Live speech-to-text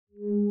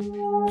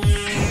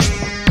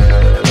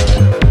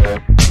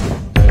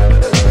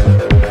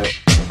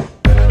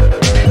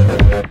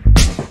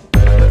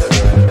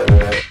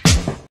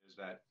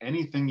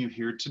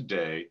here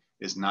today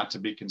is not to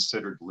be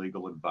considered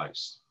legal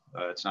advice.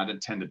 It's not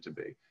intended to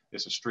be.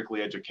 This is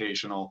strictly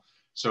educational.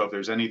 So if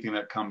there's anything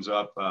that comes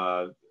up,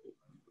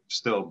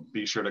 still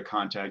be sure to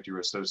contact your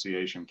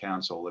association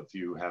counsel if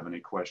you have any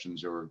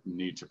questions or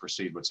need to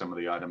proceed with some of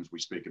the items we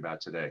speak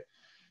about today.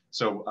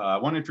 So I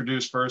want to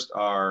introduce first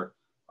our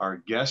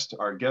guest.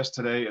 Our guest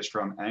today is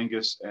from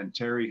Angius and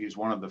Terry. He's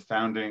one of the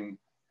founding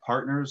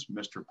partners,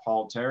 Mr.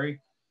 Paul Terry.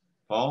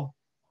 Paul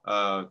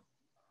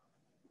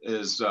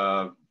is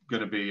going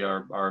to be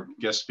our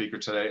guest speaker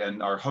today.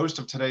 And our host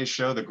of today's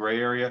show, The Gray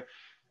Area,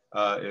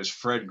 is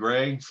Fred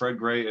Gray. Fred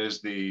Gray is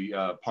the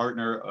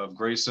partner of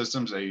Gray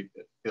Systems, a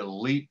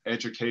elite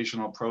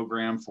educational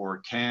program for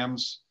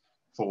CAMs,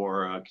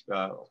 for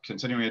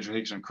continuing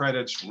education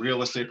credits,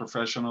 real estate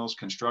professionals,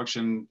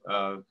 construction,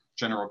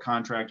 general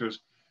contractors.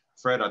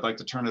 Fred, I'd like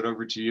to turn it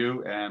over to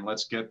you, and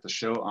let's get the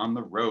show on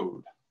the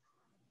road.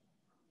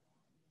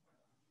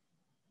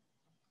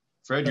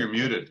 Fred, you're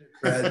muted.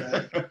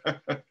 Fred,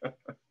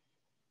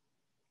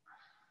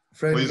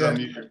 Please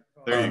unmute.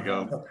 There you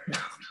go.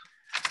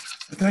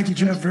 Thank you,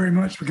 Jeff, very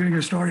much for getting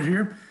us started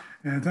here.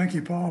 And thank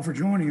you, Paul, for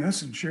joining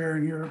us and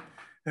sharing your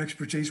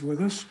expertise with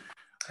us.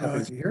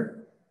 Happy to be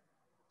here.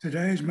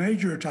 Today's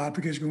major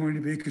topic is going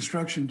to be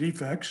construction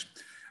defects.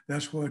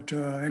 That's what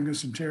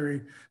Angius and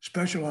Terry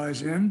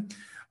specialize in.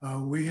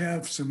 We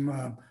have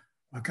some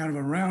kind of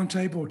a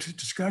roundtable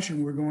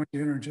discussion we're going to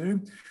enter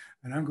into,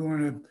 and I'm going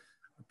to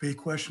be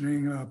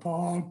questioning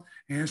Paul,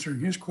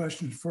 answering his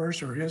questions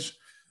first, or his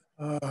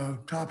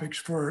topics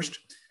first.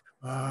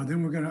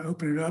 Then we're going to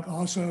open it up.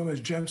 Also, as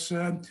Jeff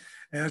said,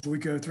 as we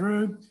go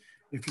through,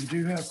 if you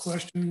do have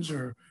questions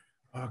or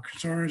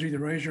concerns, either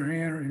raise your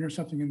hand or enter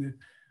something in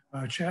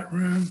the chat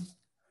room,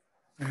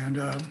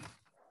 and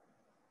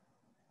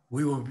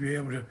we will be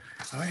able to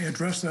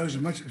address those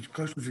as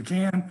close as we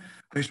can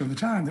based on the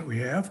time that we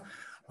have.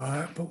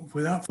 But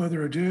without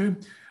further ado,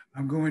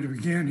 I'm going to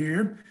begin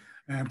here.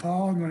 And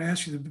Paul, I'm going to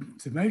ask you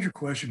the major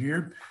question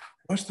here.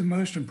 What's the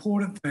most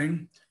important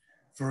thing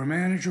for a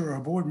manager or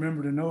a board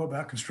member to know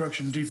about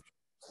construction defects?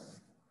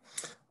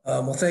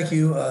 Well, thank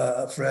you,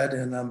 Fred,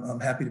 and I'm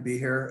happy to be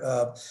here.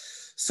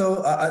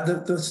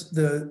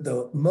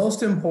 The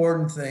most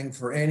important thing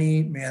for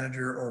any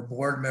manager or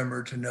board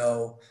member to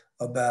know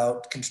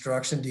about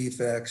construction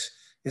defects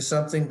is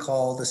something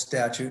called the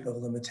statute of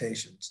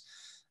limitations.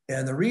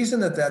 And the reason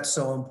that that's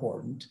so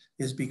important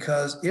is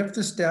because if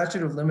the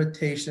statute of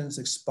limitations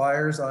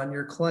expires on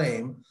your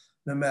claim,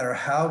 no matter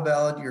how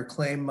valid your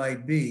claim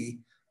might be,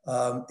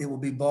 it will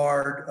be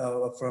barred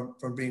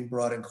from being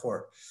brought in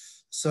court.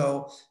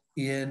 So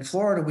in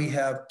Florida, we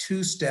have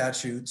two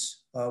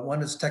statutes.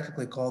 One is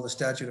technically called the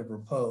statute of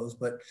repose,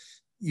 but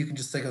you can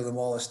just think of them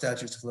all as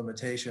statutes of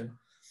limitation.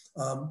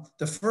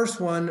 The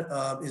first one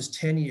is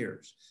 10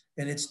 years,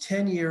 and it's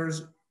 10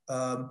 years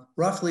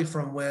roughly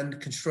from when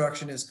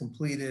construction is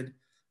completed,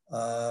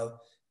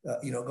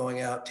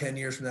 going out 10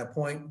 years from that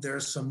point.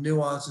 There's some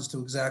nuances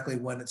to exactly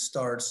when it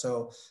starts,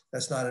 so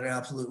that's not an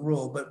absolute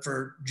rule, but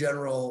for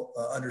general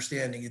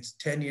understanding, it's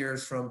 10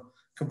 years from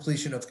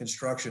completion of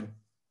construction.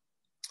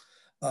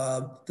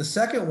 The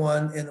second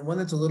one, and the one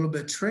that's a little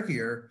bit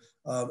trickier,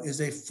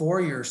 is a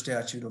 4-year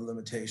statute of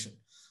limitation.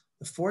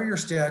 The 4-year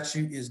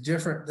statute is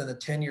different than a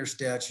 10-year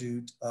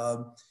statute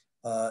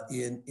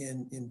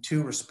in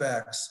two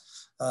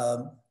respects.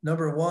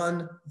 Number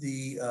one,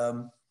 the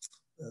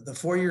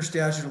 4-year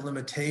statute of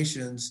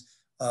limitations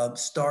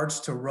starts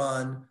to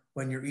run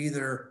when you're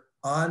either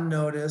on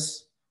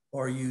notice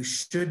or you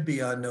should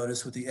be on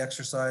notice with the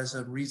exercise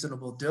of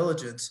reasonable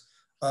diligence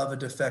of a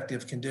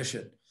defective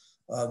condition.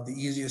 The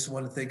easiest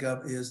one to think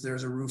of is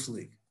there's a roof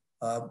leak.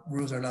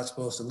 Roofs are not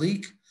supposed to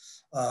leak.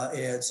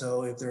 And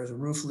so if there's a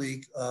roof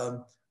leak,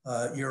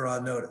 you're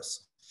on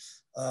notice.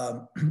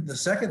 The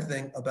second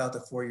thing about the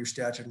 4-year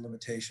statute of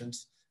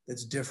limitations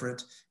that's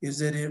different is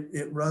that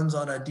it runs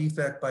on a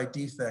defect by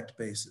defect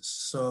basis.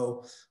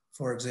 So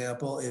for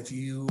example, if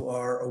you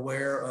are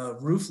aware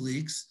of roof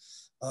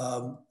leaks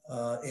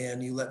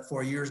and you let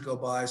 4 years go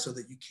by so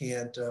that you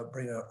can't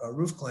bring a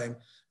roof claim,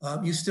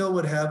 you still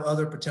would have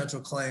other potential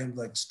claims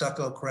like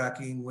stucco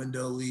cracking,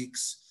 window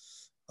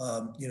leaks,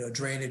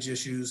 drainage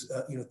issues,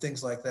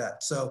 things like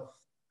that. So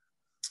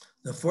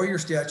the 4-year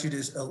statute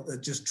is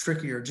just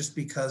trickier just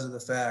because of the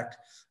fact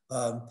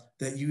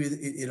that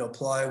it'll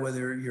apply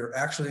whether you're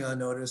actually on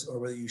notice or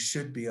whether you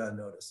should be on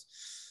notice.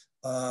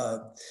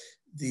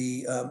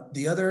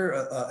 The other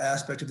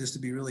aspect of this to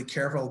be really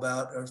careful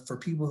about are for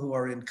people who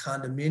are in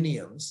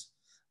condominiums.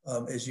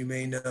 As you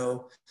may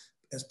know,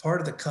 as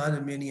part of the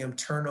condominium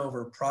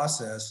turnover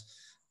process,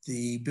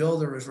 the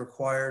builder is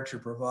required to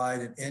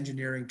provide an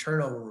engineering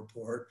turnover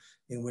report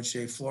in which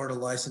a Florida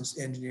licensed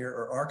engineer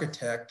or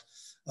architect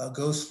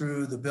goes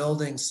through the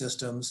building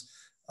systems.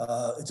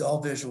 It's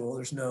all visual,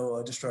 there's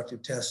no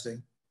destructive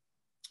testing,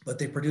 but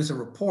they produce a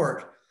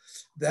report.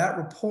 That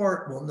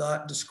report will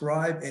not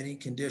describe any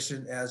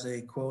condition as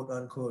a quote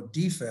unquote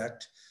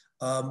defect,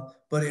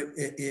 but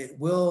it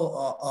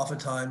will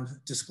oftentimes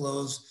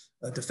disclose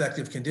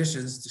defective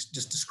conditions,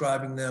 just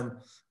describing them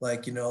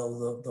like, you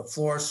know, the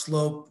floor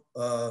slope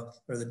or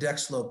the deck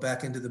slope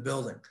back into the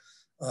building.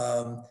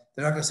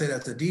 They're not going to say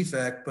that's a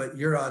defect, but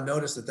you're on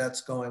notice that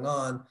that's going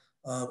on.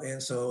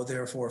 And so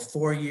therefore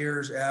 4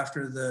 years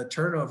after the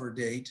turnover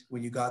date,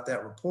 when you got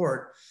that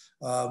report,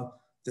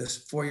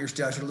 this 4-year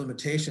statute of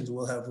limitations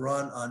will have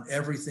run on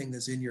everything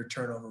that's in your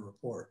turnover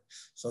report.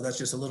 So that's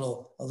just a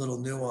little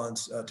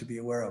nuance to be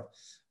aware of.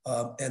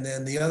 And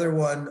then the other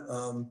one,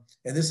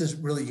 and this is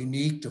really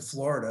unique to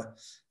Florida,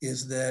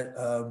 is that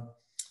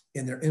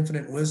in their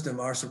infinite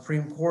wisdom, our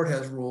Supreme Court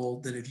has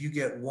ruled that if you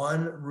get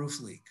one roof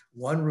leak,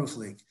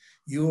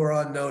 you are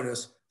on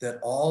notice that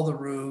all the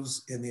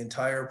roofs in the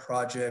entire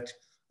project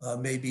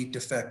may be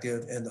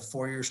defective and the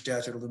 4-year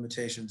statute of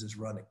limitations is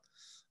running.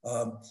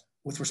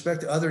 With respect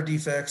to other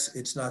defects,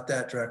 it's not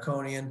that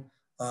draconian,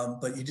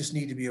 but you just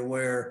need to be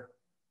aware,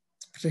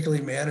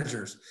 particularly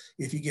managers,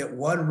 if you get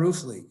one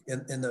roof leak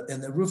and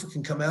the roofer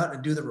can come out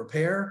and do the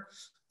repair,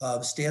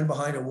 stand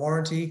behind a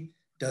warranty,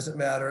 doesn't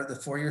matter. The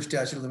 4-year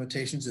statute of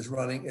limitations is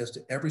running as to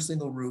every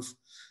single roof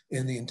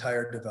in the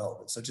entire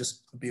development. So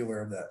just be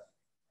aware of that.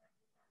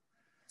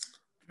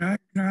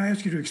 Can I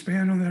ask you to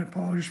expand on that,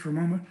 Paul, just for a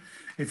moment?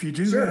 If you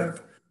do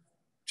have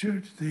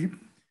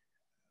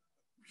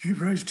you've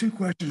raised 2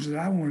 questions that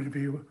I wanted to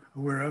be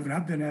aware of, and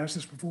I've been asked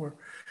this before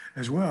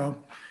as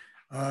well.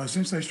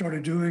 Since they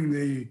started doing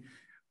the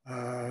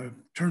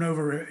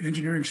turnover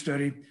engineering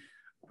study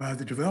by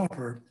the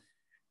developer,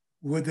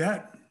 would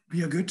that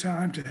be a good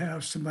time to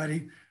have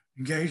somebody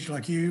engaged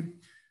like you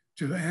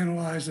to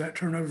analyze that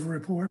turnover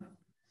report?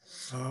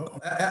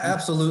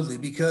 Absolutely,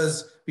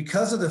 because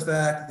of the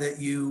fact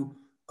that you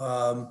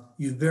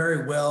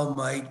very well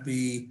might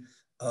be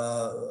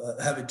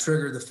having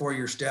triggered the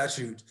 4-year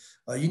statute.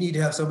 You need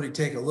to have somebody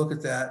take a look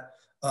at that.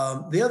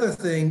 The other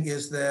thing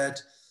is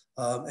that,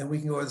 and we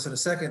can go over this in a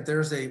second,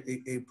 there's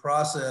a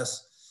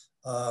process,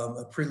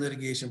 a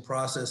pre-litigation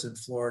process in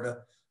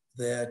Florida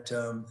that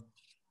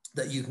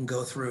you can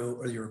go through,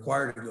 or you're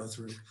required to go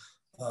through.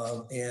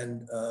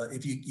 And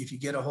if you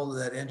get a hold of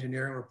that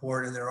engineering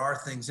report and there are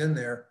things in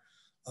there,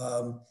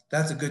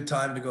 that's a good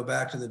time to go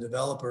back to the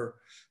developer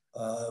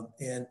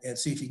and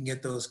see if you can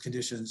get those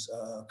conditions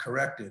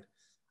corrected.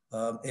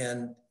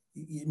 And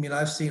I mean,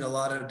 I've seen a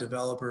lot of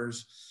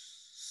developers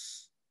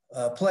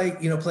play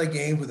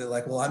games with it,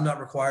 like, well, I'm not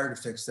required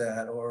to fix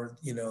that, or,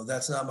 you know,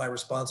 that's not my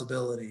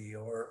responsibility,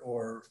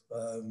 or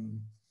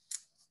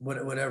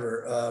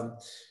whatever.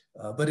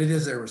 But it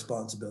is their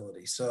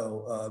responsibility.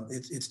 So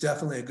it's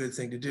definitely a good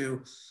thing to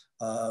do.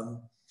 And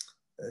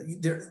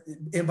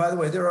by the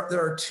way, there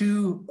are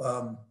two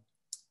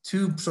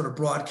sort of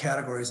broad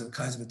categories of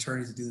kinds of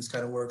attorneys that do this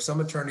kind of work. Some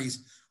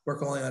attorneys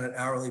work only on an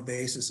hourly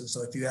basis. And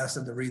so if you ask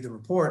them to read the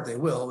report, they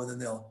will, and then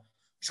they'll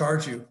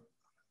charge you.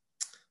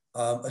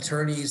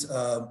 Attorneys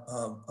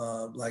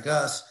like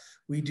us,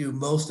 we do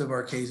most of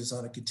our cases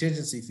on a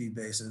contingency fee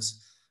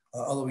basis,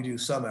 although we do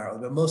some hourly,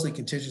 but mostly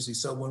contingency.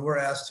 So when we're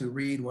asked to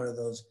read one of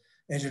those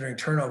engineering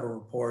turnover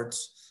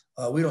reports,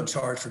 we don't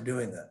charge for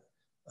doing that.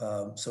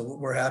 So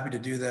we're happy to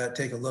do that,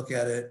 take a look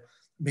at it,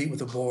 meet with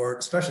the board,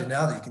 especially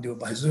now that you can do it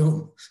by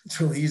Zoom. It's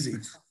really easy,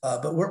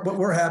 but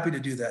we're happy to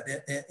do that.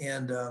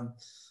 And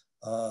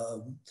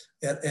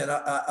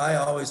I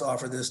always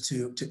offer this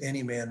to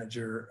any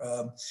manager.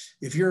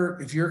 If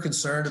you're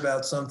concerned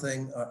about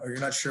something or you're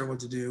not sure what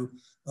to do,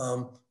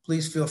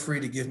 please feel free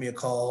to give me a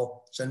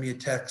call, send me a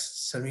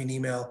text, send me an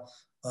email.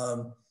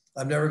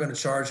 I'm never going to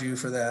charge you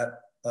for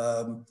that.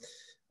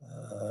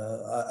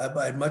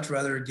 I'd much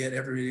rather get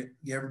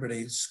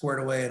everybody squared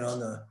away and on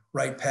the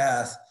right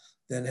path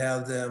than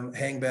have them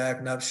hang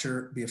back, not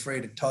sure, be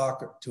afraid to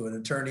talk to an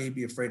attorney,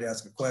 be afraid to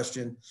ask a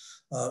question,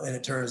 and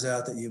it turns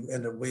out that you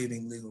end up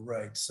waiving legal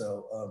rights.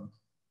 So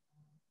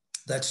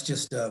that's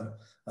just a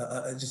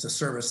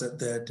service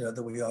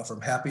that we offer.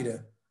 I'm happy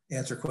to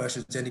answer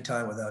questions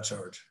anytime without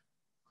charge.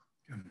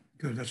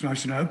 Good, that's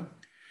nice to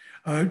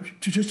know.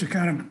 Just to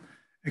kind of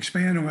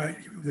expand on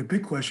the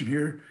big question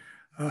here,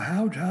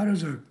 how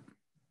does an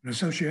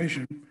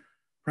association,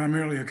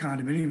 primarily a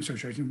condominium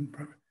association,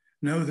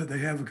 know that they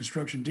have a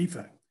construction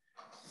defect?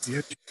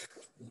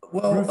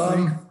 Well,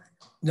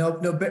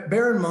 no.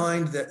 Bear in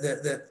mind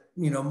that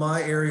you know,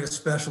 my area of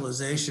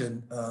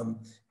specialization,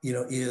 you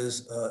know,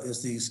 is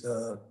these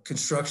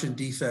construction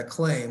defect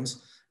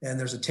claims, and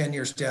there's a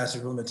 10-year statute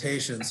of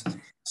limitations.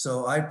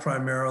 So I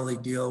primarily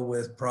deal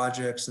with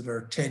projects that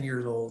are 10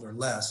 years old or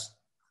less.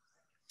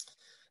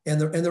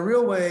 And the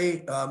real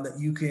way that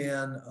you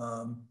can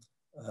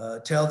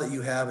tell that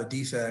you have a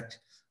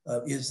defect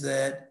is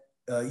that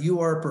you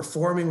are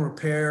performing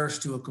repairs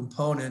to a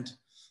component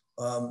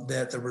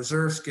that the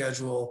reserve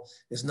schedule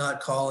is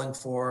not calling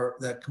for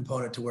that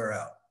component to wear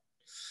out.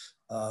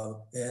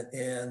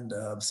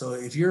 So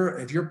if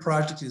your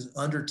project is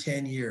under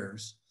 10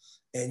 years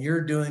and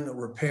you're doing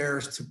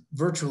repairs to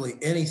virtually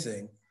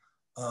anything,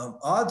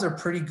 odds are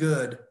pretty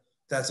good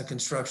that's a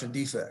construction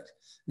defect.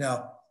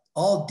 Now,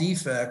 all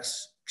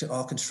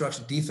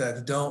construction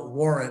defects don't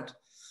warrant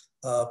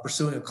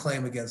pursuing a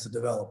claim against the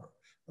developer.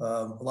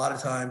 A lot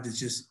of times it's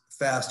just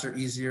faster,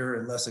 easier,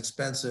 and less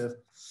expensive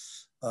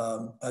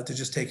to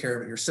just take care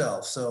of it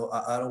yourself. So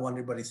I don't want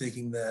anybody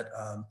thinking that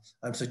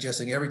I'm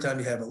suggesting every time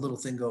you have a little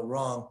thing go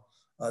wrong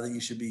that you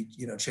should be,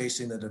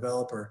 chasing the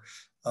developer.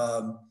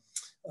 But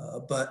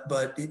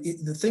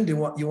the thing you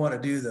want to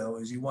do though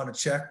is you want to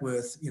check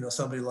with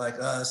somebody like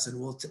us, and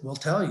we'll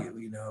tell you,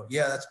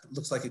 yeah, that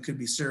looks like it could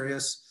be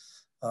serious.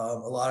 A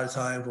lot of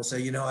times we'll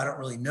say, I don't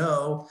really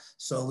know,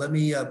 so let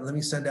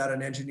me send out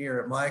an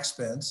engineer at my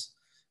expense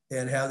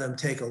and have them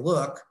take a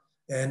look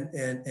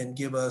and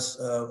give us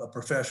a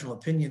professional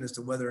opinion as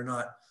to whether or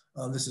not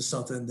this is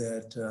something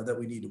that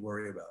we need to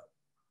worry about.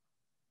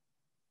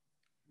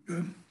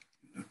 Good.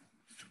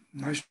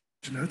 Nice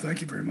to know.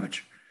 Thank you very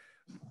much.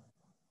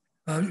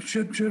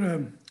 Should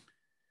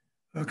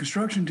a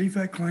construction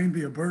defect claim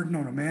be a burden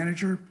on a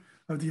manager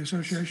of the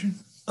association?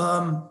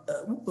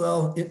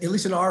 Well, at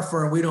least in our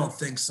firm, we don't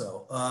think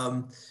so.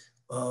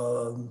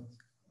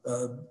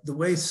 The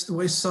way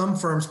some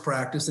firms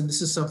practice, and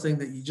this is something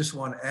that you just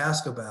want to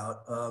ask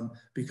about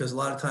because a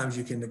lot of times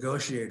you can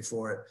negotiate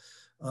for it.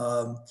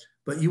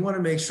 But you want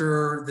to make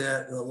sure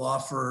that the law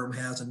firm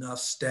has enough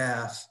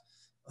staff,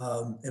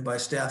 and by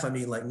staff, I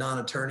mean like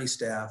non-attorney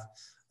staff,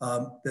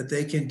 that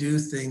they can do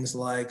things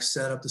like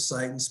set up the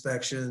site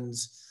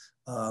inspections,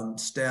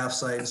 staff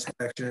site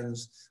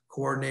inspections,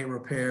 coordinate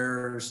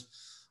repairs.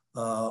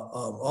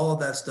 All of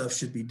that stuff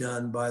should be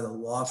done by the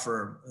law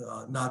firm,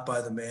 not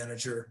by the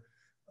manager.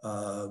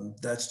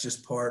 That's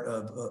just part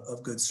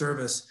of good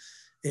service.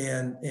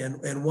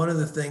 And one of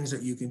the things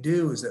that you can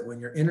do is that when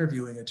you're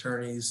interviewing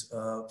attorneys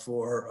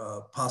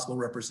for possible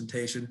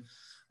representation,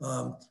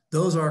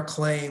 those are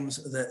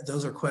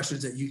those are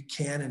questions that you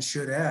can and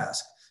should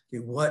ask.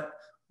 Okay,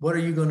 what are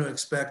you going to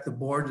expect the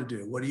board to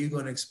do? What are you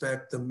going to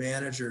expect the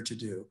manager to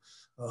do?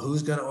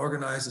 Who's going to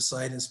organize the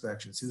site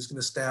inspections? Who's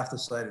going to staff the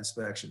site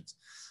inspections?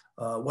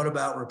 What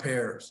about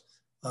repairs?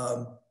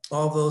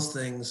 All those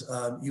things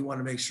you want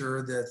to make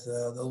sure that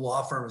the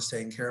law firm is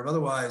taken care of.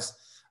 Otherwise,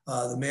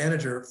 the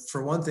manager,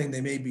 for one thing,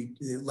 they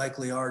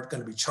likely are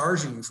going to be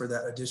charging you for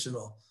that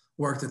additional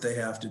work that they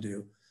have to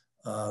do.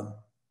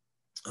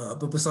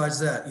 But besides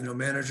that,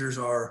 managers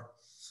are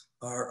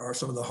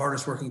some of the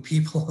hardest working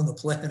people on the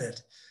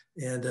planet.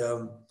 And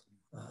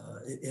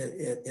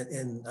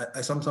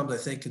sometimes I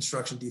think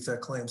construction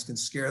defect claims can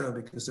scare them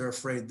because they're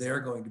afraid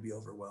they're going to be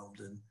overwhelmed.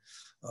 And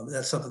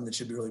that's something that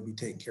should really be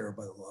taken care of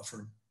by the law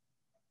firm.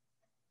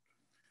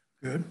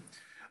 Good.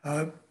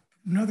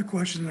 Another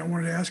question that I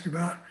wanted to ask you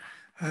about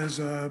is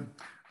the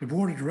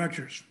board of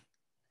directors.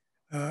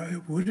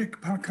 Would it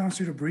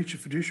constitute a breach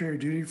of fiduciary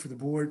duty for the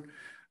board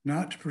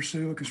not to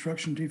pursue a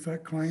construction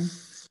defect claim?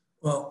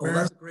 Well,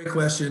 that's a great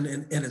question,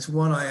 and it's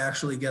one I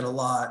actually get a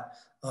lot,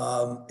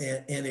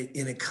 and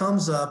it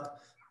comes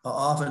up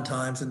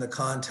oftentimes in the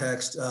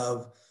context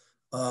of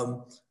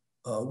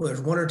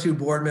there's one or two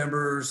board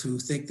members who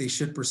think they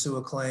should pursue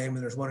a claim,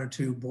 and there's one or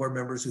two board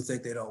members who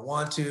think they don't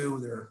want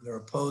to. They're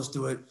opposed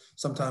to it,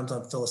 sometimes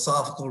on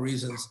philosophical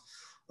reasons.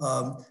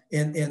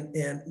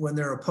 And when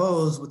they're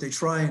opposed, what they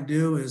try and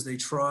do is they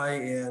try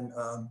and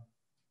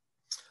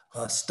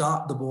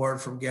stop the board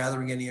from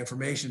gathering any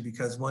information,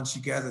 because once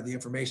you gather the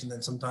information,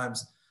 then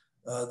sometimes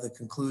the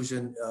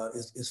conclusion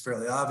is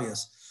fairly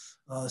obvious.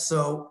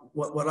 So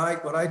what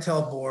I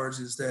tell boards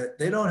is that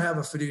they don't have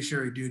a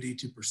fiduciary duty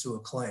to pursue a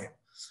claim.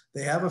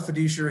 They have a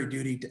fiduciary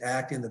duty to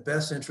act in the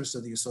best interest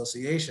of the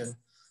association,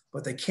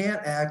 but they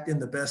can't act in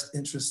the best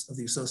interest of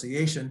the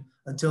association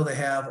until they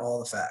have all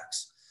the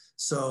facts.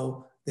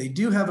 So they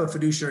do have a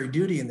fiduciary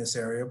duty in this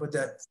area, but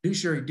that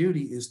fiduciary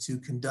duty is to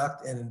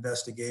conduct an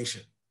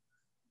investigation.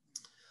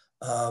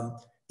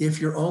 If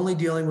you're only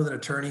dealing with an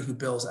attorney who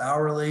bills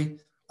hourly,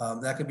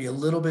 that can be a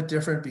little bit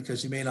different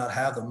because you may not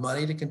have the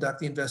money to conduct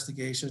the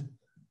investigation.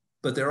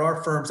 But there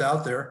are firms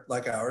out there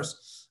like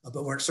ours,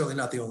 but we're certainly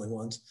not the only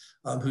ones,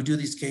 who do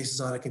these cases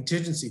on a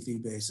contingency fee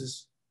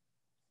basis.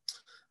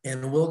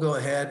 And we'll go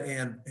ahead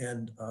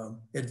and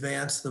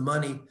advance the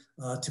money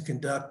to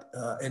conduct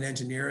an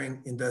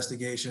engineering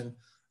investigation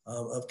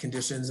of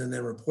conditions, and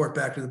then report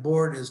back to the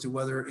board as to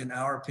whether, in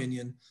our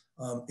opinion,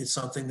 it's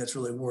something that's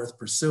really worth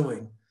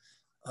pursuing.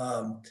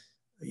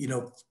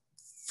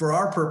 For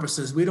our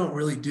purposes, we don't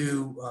really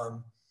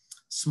do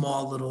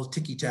small little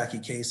ticky-tacky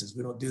cases.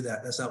 We don't do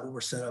that. That's not what we're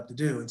set up to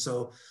do. And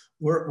so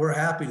we're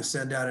happy to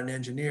send out an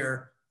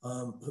engineer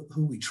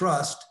who we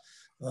trust,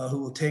 who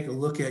will take a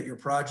look at your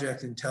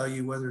project and tell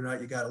you whether or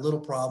not you got a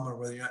little problem or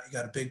whether or not you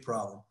got a big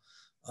problem.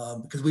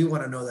 Because we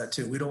want to know that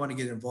too. We don't want to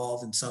get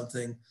involved in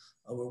something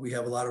where we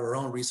have a lot of our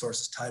own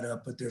resources tied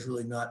up, but there's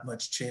really not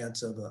much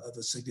chance of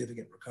a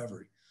significant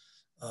recovery.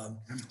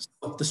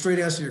 So the straight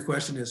answer to your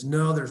question is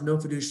no, there's no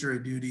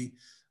fiduciary duty,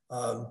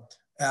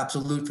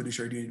 absolute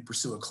fiduciary duty to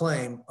pursue a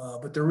claim,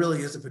 but there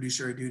really is a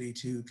fiduciary duty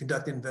to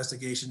conduct an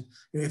investigation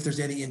if there's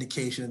any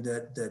indication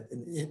that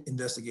an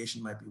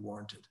investigation might be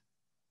warranted.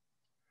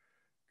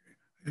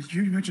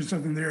 You mentioned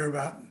something there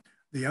about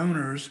the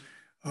owners.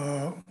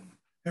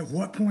 At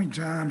what point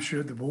in time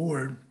should the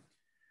board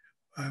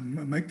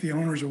make the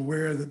owners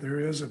aware that there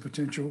is a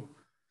potential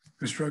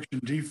construction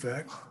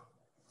defect,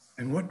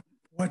 and what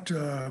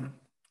I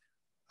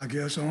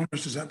guess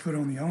onus does that put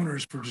on the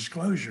owners for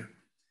disclosure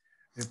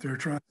if they're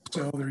trying to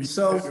sell their unit?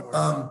 So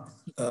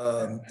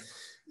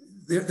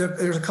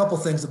there's a couple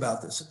things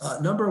about this.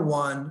 Number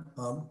one,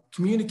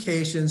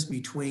 communications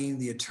between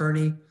the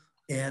attorney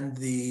and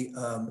the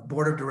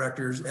board of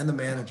directors and the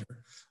manager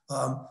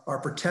are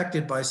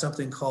protected by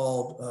something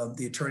called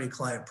the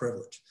attorney-client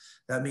privilege.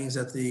 That means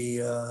that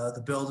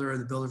the builder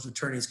and the builder's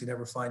attorneys can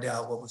never find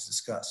out what was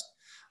discussed.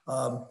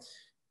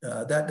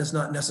 That does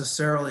not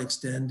necessarily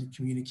extend to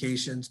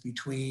communications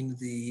between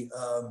the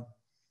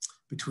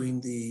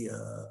attorney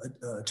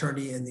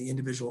and the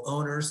individual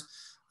owners.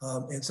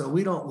 And so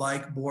we don't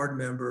like board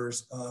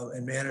members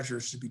and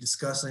managers to be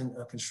discussing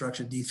a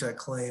construction defect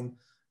claim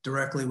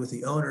directly with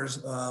the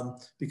owners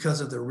because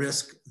of the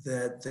risk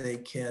that they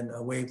can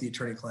waive the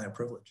attorney-client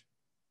privilege.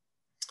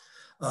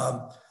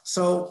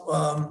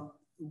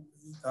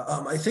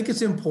 I think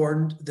it's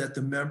important that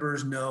the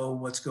members know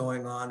what's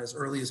going on as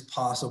early as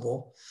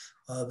possible.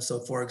 So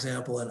for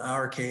example, in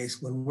our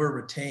case, when we're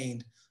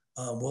retained,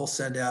 we'll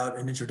send out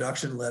an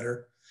introduction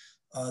letter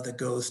that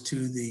goes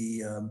to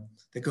the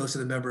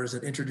members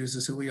that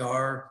introduces who we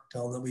are,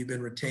 tell them that we've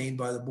been retained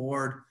by the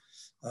board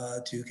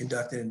to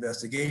conduct an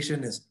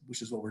investigation,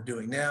 which is what we're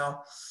doing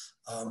now.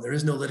 There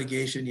is no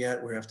litigation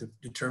yet. We have to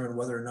determine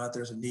whether or not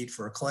there's a need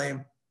for a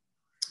claim,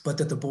 but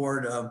that the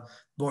board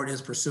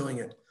is pursuing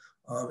it.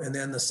 And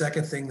then the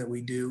second thing that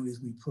we do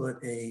is we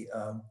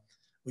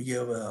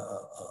give a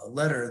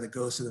letter that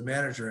goes to the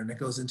manager, and it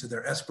goes into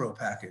their escrow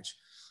package.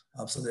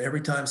 So that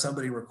every time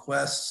somebody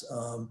requests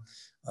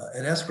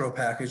an escrow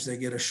package, they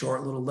get a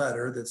short little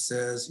letter that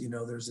says, you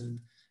know, there's an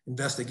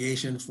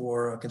investigation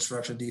for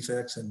construction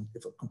defects, and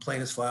if a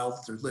complaint is filed,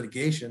 there's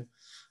litigation,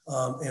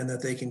 and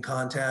that they can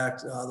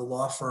contact the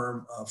law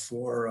firm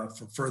for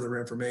further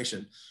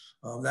information.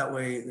 That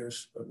way,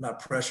 there's not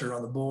pressure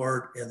on the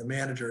board and the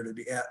manager to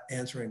be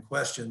answering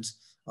questions.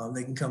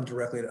 They can come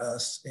directly to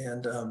us.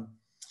 And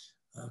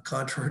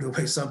contrary to the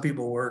way some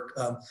people work,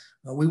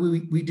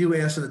 we do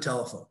answer the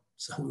telephone.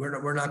 So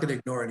we're not going to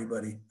ignore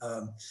anybody.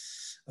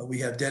 We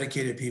have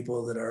dedicated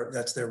people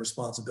that's their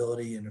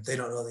responsibility. And if they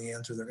don't know the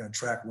answer, they're going to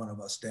track one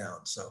of us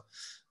down. So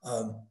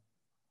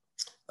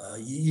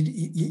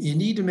you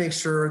need to make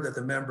sure that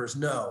the members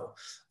know,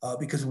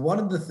 because one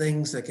of the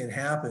things that can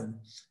happen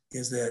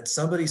is that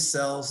somebody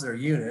sells their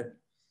unit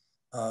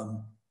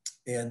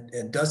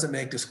and doesn't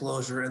make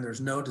disclosure, and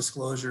there's no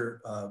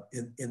disclosure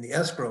in the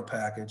escrow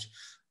package.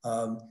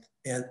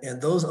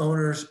 And those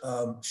owners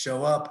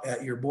show up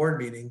at your board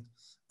meeting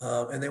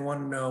and they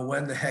want to know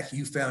when the heck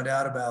you found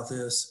out about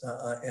this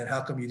and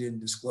how come you didn't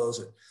disclose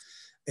it.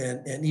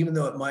 And even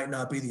though it might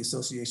not be the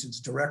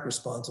association's direct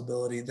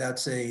responsibility,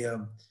 that's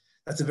a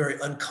very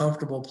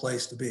uncomfortable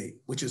place to be,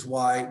 which is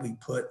why we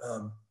put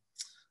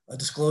a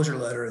disclosure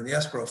letter in the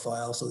escrow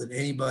file so that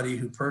anybody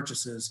who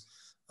purchases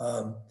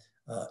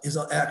is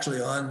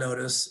actually on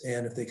notice.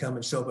 And if they come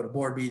and show up at a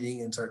board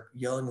meeting and start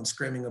yelling and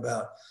screaming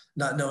about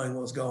not knowing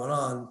what was going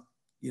on,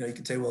 you know, you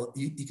can say, well,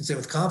 you can say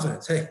with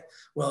confidence, hey,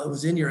 well, it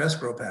was in your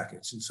escrow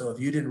package. And so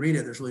if you didn't read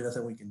it, there's really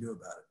nothing we can do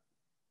about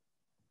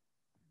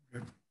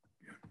it. Good.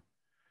 Yeah.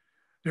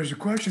 There's a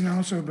question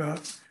also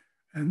about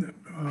the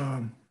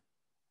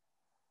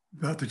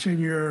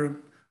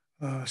 10-year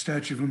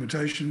statute of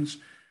limitations.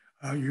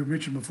 You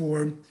mentioned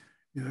before,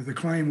 you know, the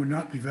claim would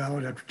not be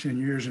valid after 10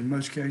 years in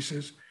most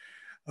cases.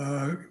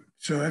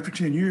 So after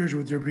 10 years,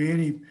 would there be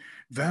any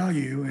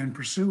value in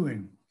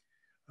pursuing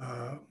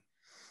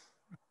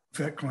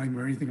defect claim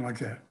or anything like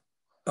that?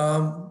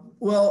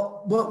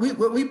 Well, what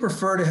we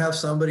prefer to have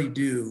somebody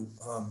do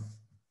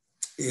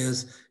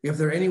is, if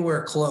they're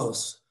anywhere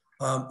close,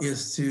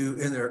 is to,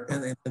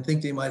 and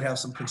think they might have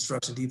some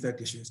construction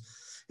defect issues,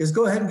 is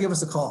go ahead and give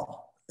us a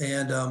call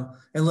and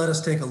let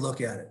us take a look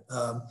at it.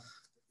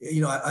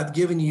 You know, I've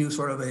given you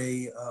sort of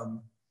a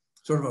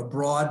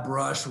broad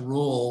brush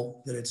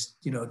rule that it's,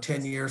 you know,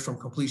 10 years from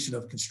completion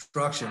of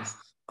construction,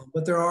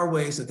 but there are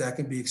ways that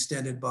can be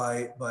extended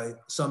by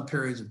some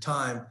periods of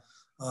time.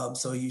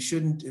 So you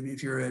shouldn't,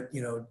 if you're at,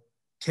 you know,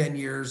 10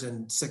 years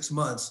and 6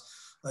 months,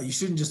 you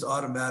shouldn't just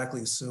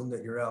automatically assume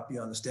that you're out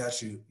beyond the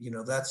statute. You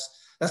know, that's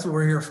what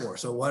we're here for.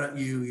 So why don't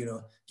you, you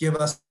know, give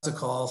us a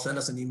call, send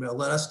us an email,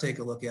 let us take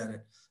a look at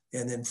it,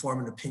 and then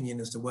form an opinion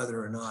as to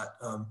whether or not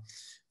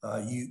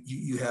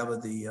you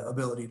have the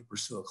ability to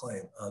pursue a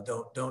claim.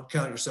 Don't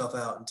count yourself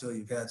out until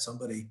you've had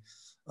somebody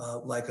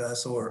like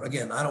us, or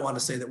again, I don't want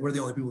to say that we're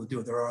the only people that do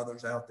it. There are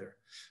others out there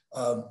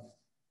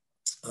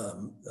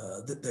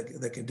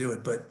that can do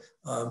it. But,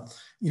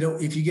 you know,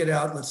 if you get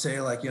out, let's say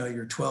like, you know,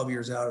 you're 12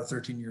 years out or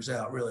 13 years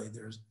out, really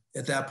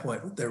at that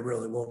point, there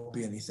really won't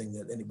be anything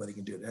that anybody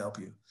can do to help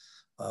you.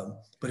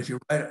 But if you're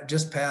right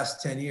just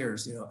past 10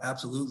 years, you know,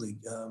 absolutely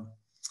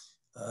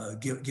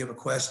give a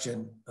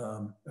question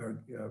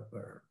or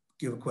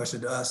give a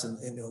question to us and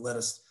you know, let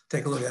us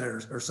take a look at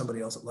it, or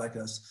somebody else like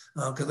us.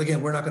 Because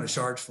again, we're not going to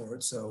charge for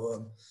it.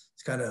 So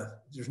it's kind of,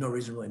 there's no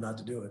reason really not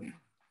to do it.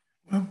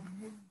 Well,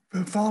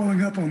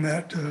 following up on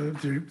that,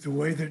 the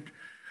way that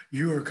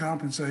you are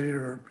compensated,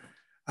 or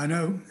I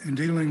know in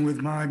dealing with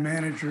my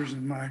managers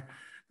and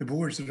the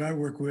boards that I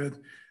work with,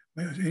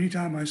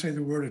 anytime I say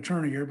the word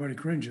attorney, everybody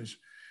cringes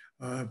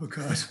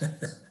because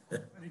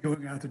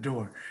going out the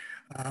door.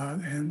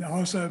 And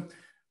also,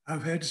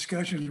 I've had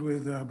discussions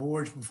with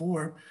boards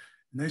before,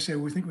 and they say,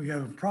 we think we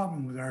have a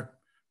problem with our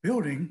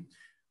building.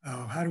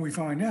 How do we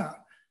find out?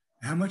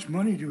 How much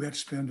money do we have to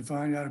spend to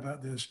find out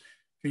about this?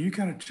 Can you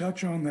kind of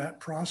touch on that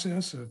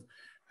process of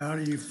how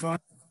do you find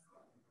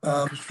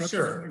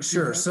construction?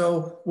 Sure.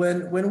 So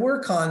when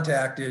we're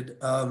contacted,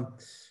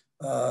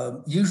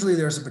 usually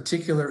there's a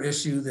particular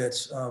issue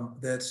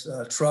that's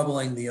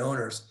troubling the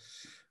owners,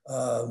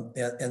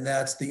 and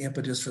that's the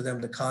impetus for them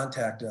to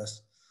contact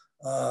us.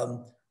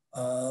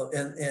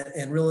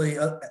 And really,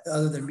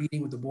 other than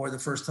meeting with the board the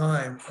first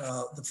time,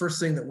 the first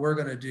thing that we're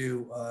going to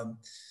do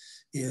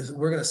is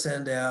we're going to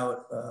send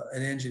out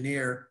an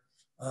engineer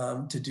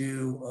to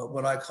do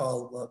what I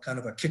call kind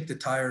of a kick the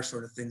tire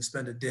sort of thing.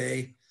 Spend a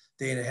day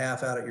and a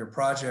half out at your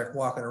project,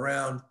 walking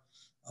around.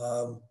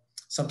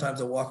 Sometimes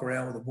they'll walk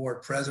around with the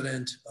board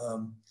president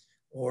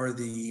or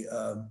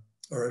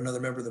another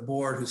member of the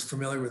board who's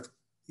familiar with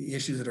the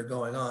issues that are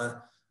going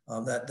on.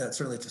 That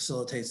certainly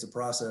facilitates the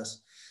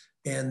process.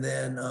 And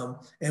then,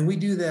 and we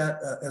do that,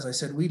 as I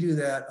said, we do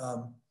that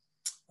on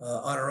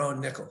our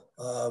own nickel.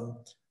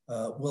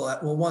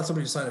 We'll want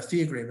somebody to sign a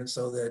fee agreement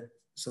so that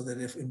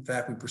if in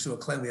fact we pursue a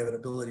claim, we have an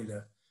ability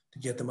to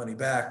get the money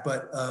back.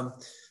 But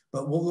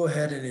we'll go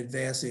ahead and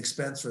advance the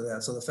expense for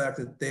that. So the fact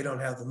that they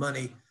don't have the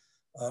money,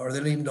 or they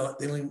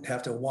don't even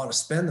have to want to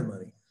spend the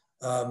money,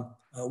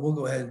 we'll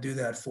go ahead and do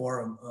that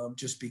for them,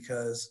 just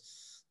because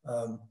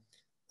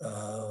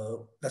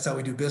that's how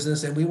we do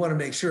business. And we want to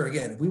make sure,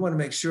 again, we want to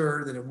make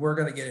sure that if we're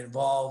going to get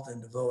involved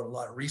and devote a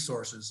lot of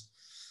resources,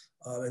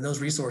 and those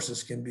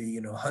resources can be,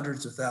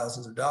 hundreds of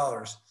thousands of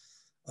dollars,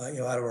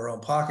 out of our own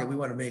pocket, we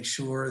want to make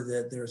sure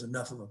that there's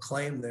enough of a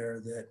claim there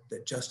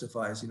that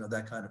justifies,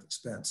 that kind of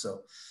expense.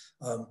 So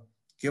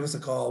give us a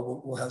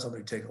call. We'll have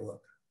somebody take a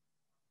look.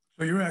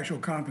 So your actual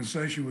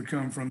compensation would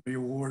come from the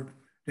award,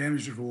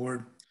 damages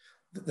award?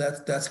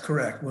 That's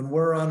correct. When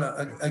we're on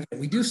again,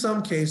 we do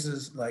some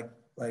cases like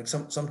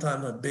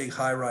sometimes on big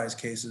high-rise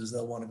cases,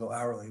 they'll want to go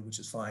hourly, which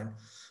is fine.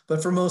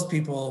 But for most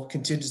people,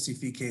 contingency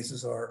fee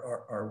cases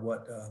are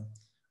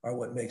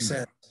what makes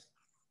sense.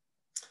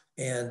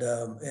 And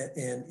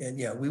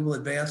yeah, we will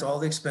advance all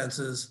the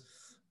expenses.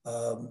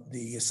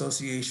 The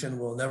association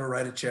will never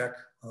write a check,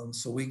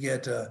 so we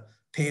get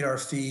paid our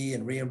fee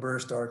and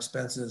reimbursed our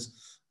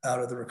expenses out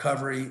of the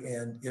recovery.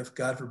 And if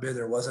God forbid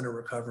there wasn't a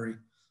recovery,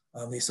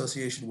 the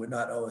association would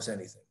not owe us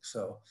anything.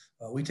 So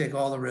we take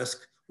all the risk,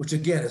 which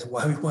again is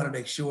why we want to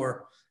make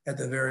sure at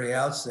the very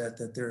outset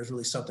that there is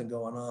really something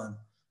going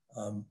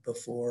on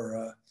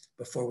before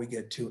we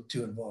get too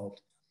involved.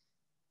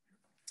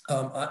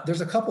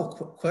 There's a couple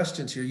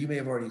questions here. You may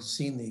have already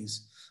seen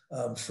these,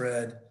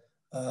 Fred.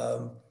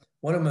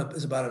 One of them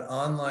is about an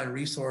online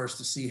resource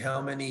to see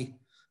how many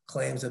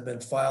claims have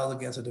been filed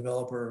against a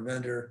developer or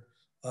vendor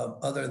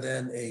other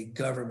than a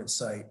government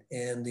site.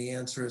 And the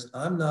answer is,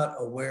 I'm not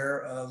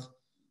aware of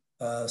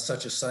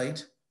such a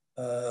site.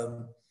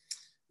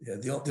 Yeah,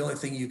 the only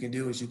thing you can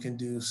do is you can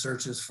do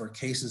searches for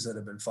cases that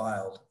have been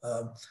filed.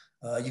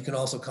 You can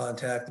also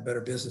contact the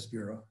Better Business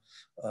Bureau,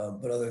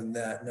 but other than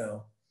that,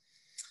 no.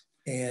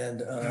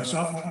 And I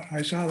saw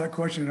that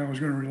question, and I was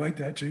going to relate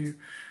that to you,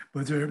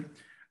 but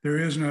there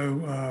is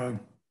no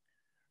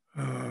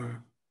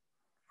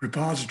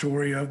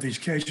repository of these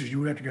cases. You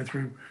would have to go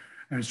through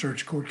and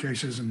search court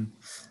cases, and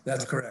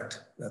that's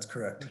correct. That's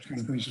correct. Those kind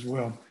of things as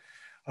well,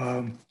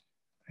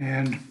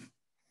 and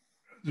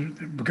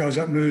because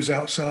that moves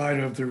outside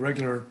of the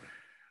regular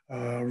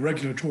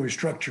regulatory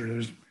structure,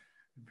 it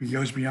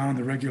goes beyond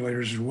the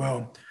regulators as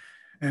well.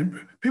 And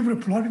a lot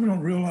of people don't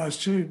realize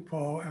too,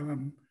 Paul.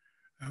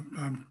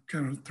 I'm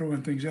kind of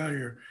throwing things out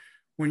here.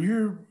 When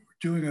you're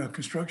doing a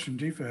construction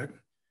defect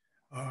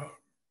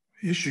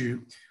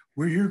issue,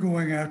 where you're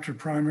going after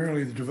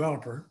primarily the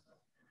developer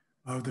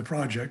of the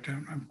project,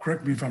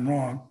 correct me if I'm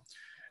wrong,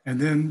 and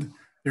then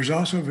there's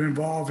also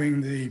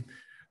involving the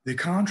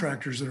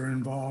contractors that are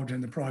involved in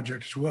the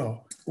project as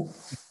well.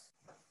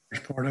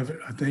 There's part of it,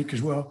 I think,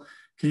 as well.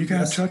 Can you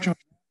kind of touch on?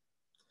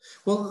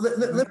 Well,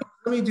 let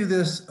me do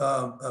this,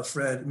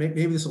 Fred.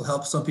 Maybe this will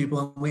help some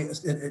people.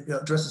 It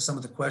addresses some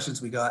of the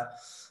questions we got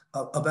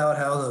about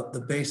how the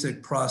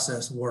basic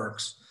process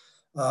works.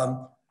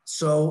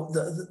 So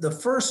the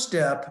first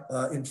step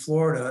in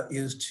Florida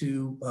is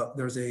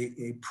there's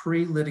a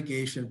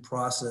pre-litigation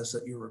process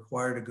that you're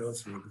required to go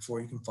through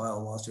before you can file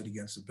a lawsuit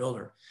against the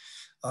builder.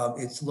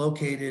 It's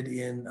located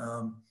in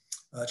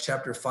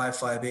Chapter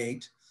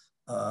 558.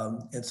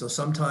 And so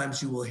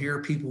sometimes you will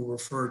hear people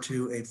refer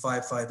to a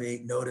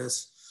 558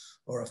 notice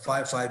or a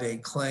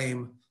 558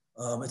 claim.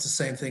 It's the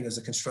same thing as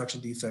a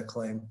construction defect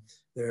claim.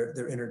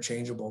 They're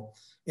interchangeable.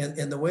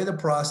 And the way the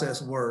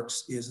process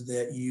works is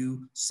that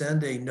you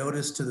send a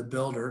notice to the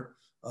builder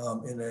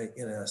in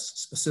a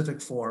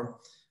specific form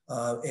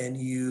and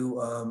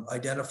you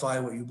identify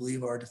what you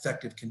believe are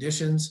defective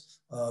conditions.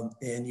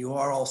 And you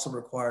are also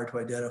required to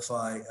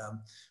identify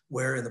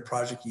where in the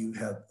project you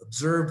have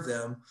observed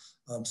them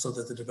so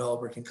that the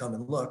developer can come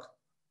and look.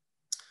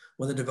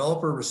 When the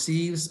developer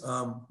receives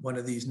one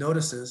of these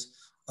notices,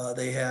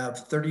 they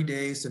have 30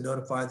 days to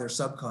notify their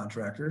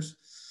subcontractors.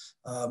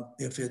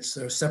 If it's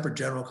a separate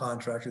general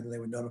contractor, then they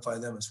would notify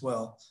them as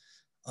well.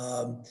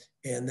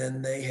 And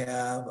then they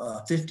have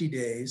 50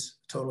 days,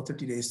 total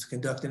 50 days to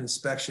conduct an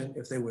inspection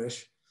if they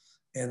wish.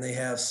 And they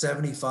have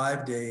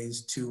 75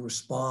 days to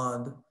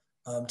respond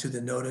to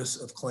the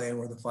notice of claim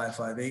or the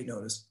 558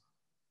 notice.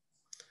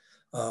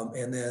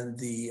 And then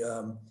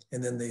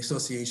the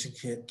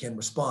association can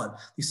respond.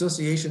 The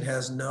association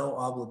has no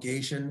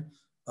obligation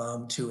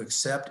to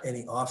accept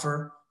any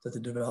offer that the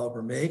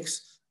developer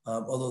makes,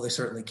 although they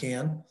certainly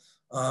can.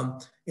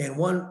 And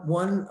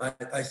one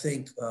I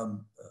think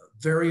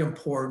very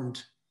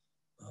important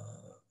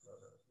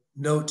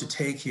note to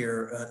take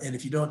here, and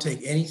if you don't take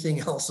anything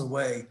else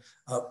away,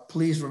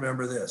 please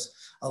remember this.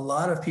 A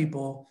lot of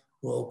people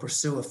will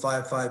pursue a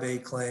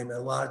 558 claim, and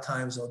a lot of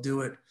times they'll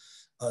do it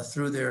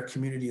through their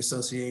community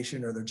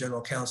association or their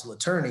general counsel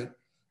attorney.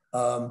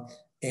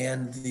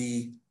 And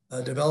the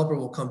developer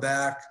will come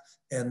back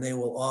and they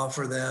will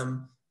offer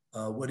them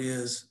what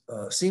is,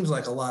 seems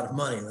like a lot of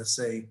money, let's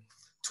say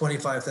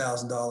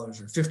 $25,000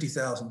 or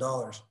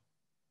 $50,000.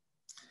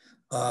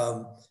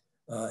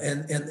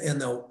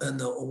 And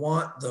they'll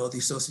want, though, the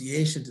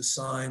association to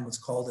sign what's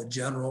called a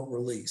general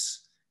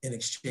release in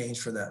exchange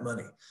for that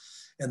money.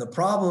 And the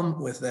problem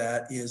with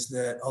that is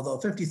that although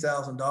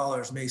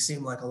 $50,000 may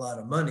seem like a lot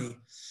of money,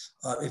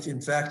 if in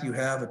fact you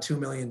have a $2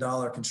 million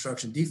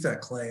construction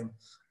defect claim,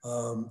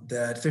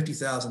 that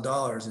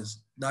 $50,000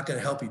 is not going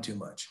to help you too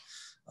much.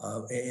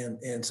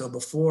 And so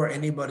before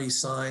anybody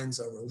signs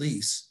a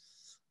release,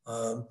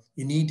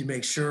 you need to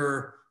make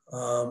sure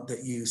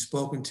that you've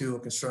spoken to a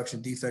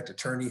construction defect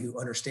attorney who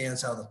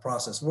understands how the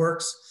process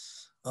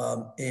works.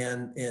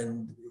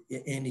 And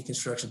any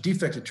construction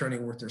defect attorney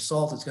worth their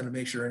salt is going to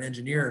make sure an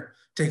engineer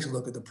takes a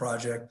look at the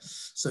project,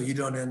 so you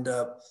don't end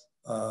up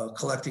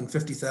collecting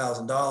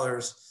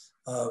 $50,000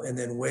 and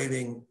then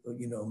waiving,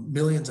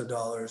 millions of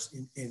dollars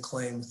in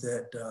claims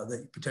that that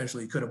you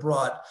potentially could have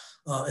brought,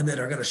 and that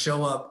are going to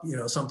show up,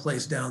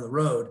 someplace down the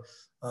road.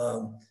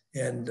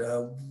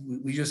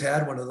 We just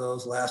had one of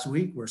those last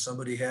week where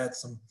somebody had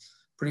some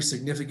pretty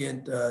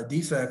significant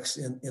defects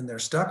in their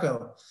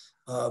stucco,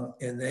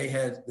 and they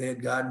had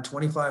gotten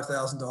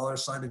 $25,000,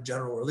 signed a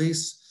general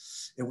release.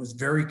 It was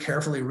very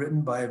carefully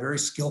written by a very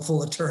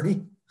skillful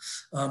attorney,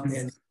 and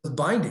it was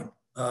binding.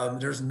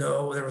 There was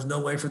no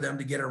way for them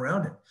to get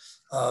around it.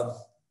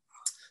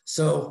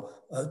 So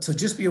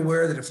just be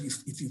aware that if you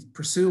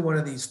pursue one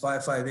of these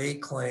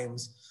 558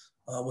 claims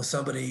with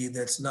somebody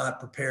that's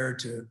not prepared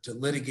to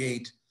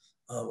litigate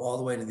all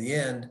the way to the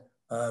end,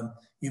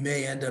 you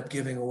may end up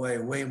giving away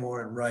way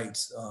more in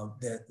rights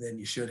than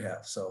you should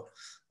have. So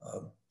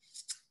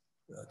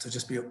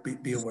just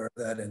be aware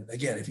of that. And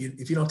again, if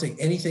you don't take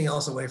anything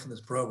else away from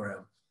this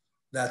program,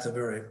 that's a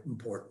very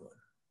important one.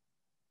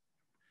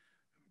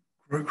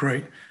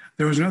 Great.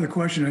 There was another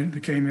question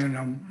that came in.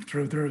 I'll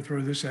throw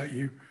this at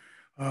you.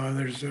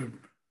 There's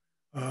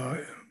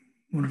one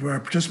of our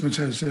participants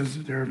says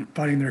that they're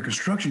fighting their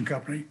construction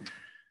company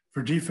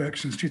for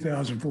defects since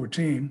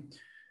 2014.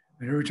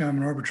 And every time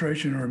an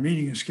arbitration or a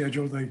meeting is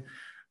scheduled, they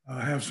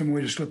have some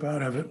way to slip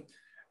out of it.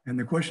 And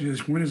the question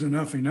is, when is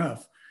enough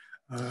enough?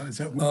 Is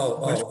that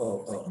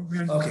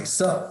okay?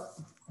 So,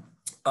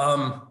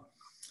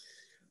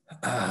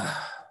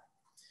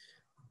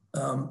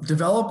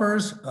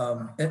 developers,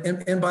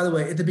 and by the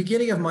way, at the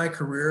beginning of my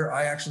career,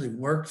 I actually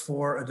worked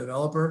for a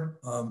developer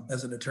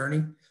as an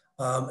attorney.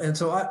 And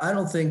so I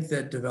don't think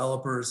that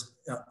developers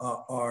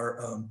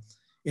are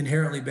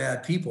inherently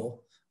bad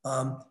people,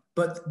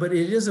 but it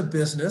is a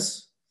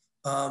business,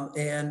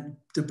 and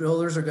the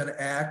builders are going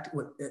to act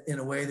in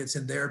a way that's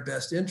in their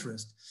best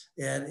interest.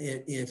 And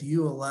if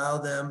you allow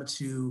them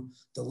to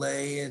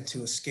delay and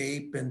to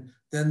escape, and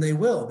then they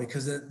will,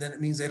 because then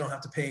it means they don't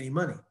have to pay any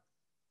money.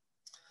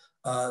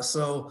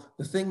 So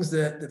the things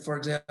that, for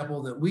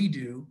example, that we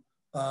do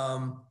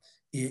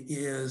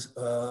is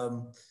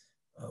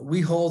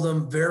we hold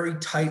them very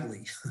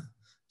tightly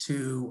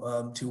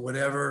to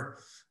whatever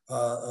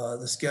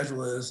the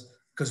schedule is,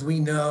 because we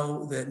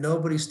know that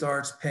nobody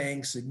starts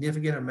paying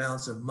significant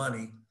amounts of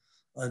money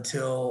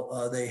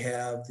until they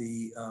have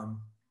the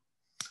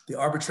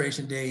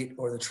arbitration date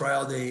or the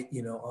trial date,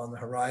 on the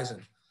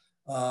horizon.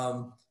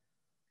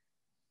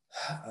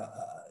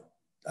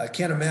 I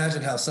can't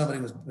imagine how somebody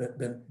was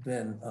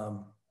been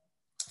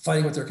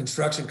fighting with their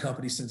construction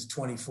company since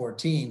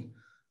 2014,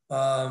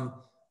 I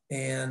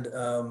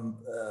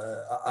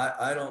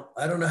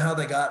don't know how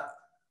they got.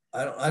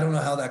 I don't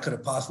know how that could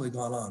have possibly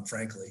gone on,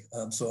 frankly.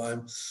 So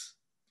I'm,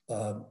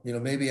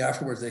 maybe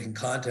afterwards they can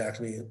contact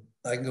me.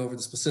 I can go over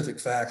the specific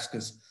facts,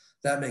 because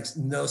that makes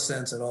no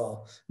sense at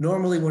all.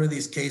 Normally, one of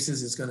these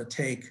cases is going to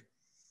take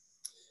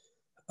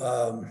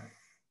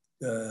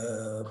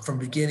from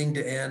beginning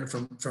to end,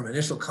 from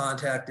initial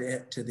contact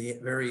to the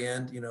very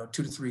end, 2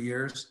 to 3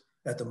 years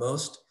at the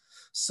most.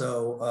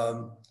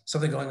 So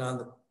something going on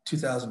in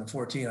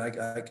 2014,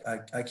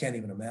 I can't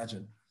even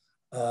imagine.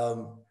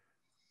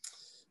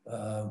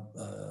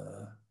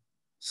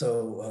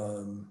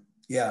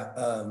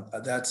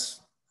 That's,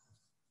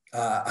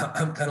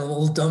 I'm kind of a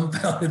little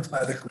dumbfounded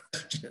by the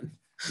question.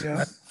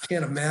 Yeah. I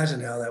can't imagine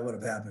how that would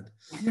have happened.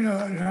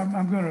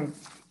 I'm going to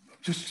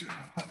just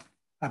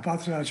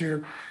hypothesize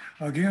here.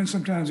 Again,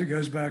 sometimes it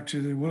goes back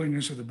to the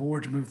willingness of the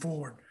board to move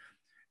forward,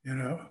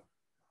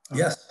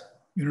 Yes.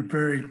 In a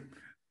very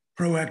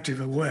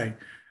proactive way.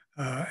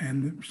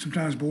 And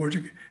sometimes boards,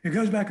 it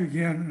goes back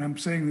again, and I'm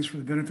saying this for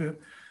the benefit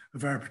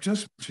of our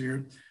participants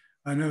here.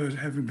 I know, as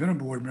having been a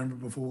board member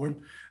before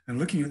and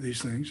looking at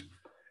these things,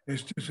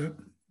 it's just a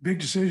big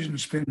decision to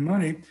spend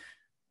money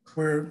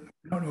where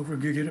we don't know if we're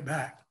going to get it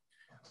back.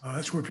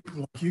 That's where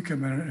people like you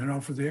come in and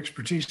offer the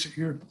expertise that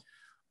you're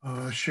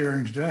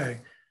sharing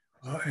today.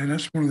 And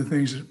that's one of the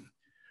things that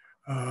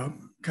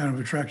kind of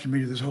attracted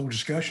me to this whole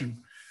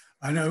discussion.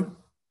 I know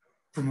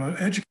from an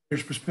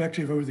educator's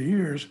perspective over the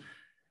years,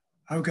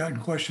 I've gotten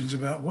questions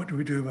about what do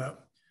we do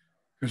about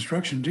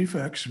construction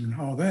defects and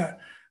all that.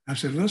 I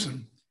said,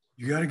 listen,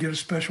 you got to get a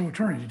special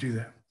attorney to do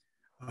that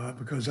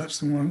because that's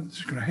the one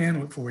that's going to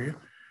handle it for you,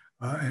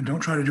 and don't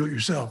try to do it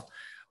yourself.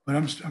 But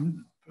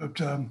I'm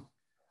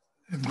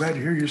glad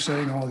to hear you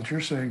saying all that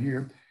you're saying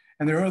here.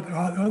 And there are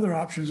other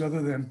options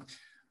other than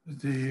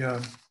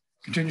the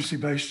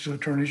contingency-based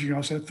attorneys. You can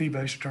also have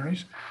fee-based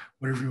attorneys,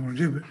 whatever you want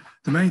to do. But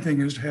the main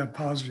thing is to have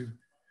positive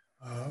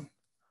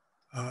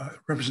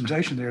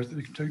representation there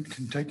that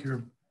can take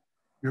your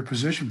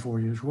position for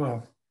you as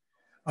well.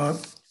 I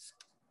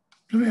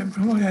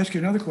want to ask you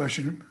another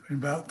question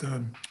about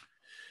the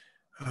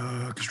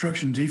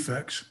construction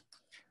defects.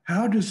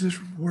 How does this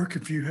work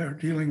if you are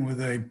dealing with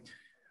a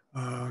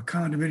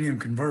condominium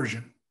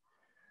conversion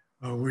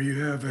where you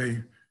have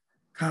a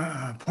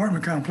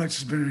apartment complex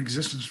that's been in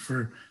existence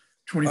for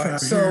 25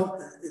 years? So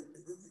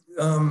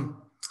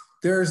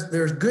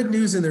there's good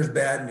news and there's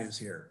bad news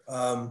here.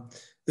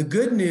 The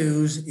good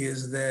news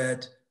is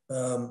that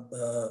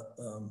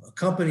a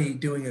company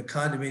doing a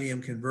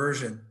condominium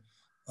conversion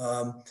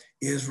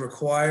is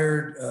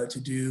required to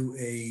do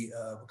a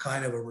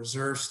kind of a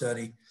reserve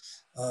study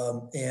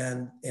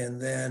and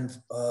then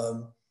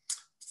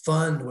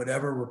fund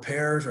whatever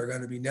repairs are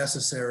going to be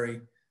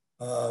necessary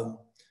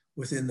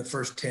within the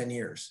first 10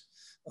 years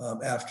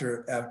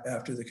after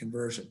the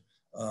conversion.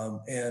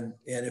 And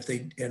if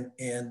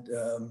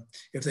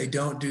they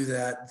don't do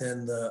that,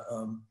 then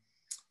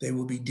they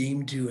will be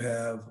deemed to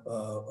have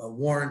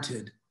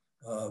warranted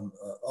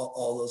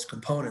all those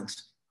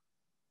components.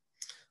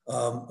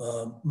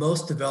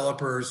 Most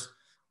developers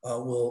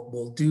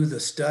will do the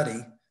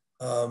study,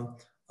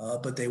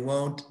 but they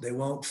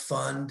won't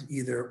fund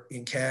either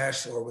in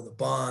cash or with a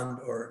bond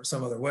or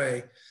some other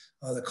way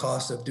the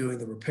cost of doing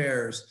the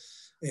repairs.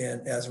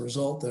 And as a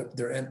result,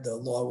 the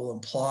law will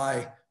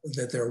imply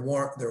that they're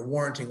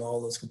warranting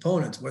all those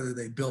components, whether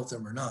they built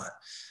them or not.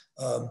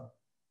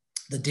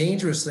 The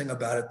dangerous thing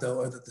about it,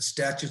 though, are that the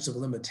statutes of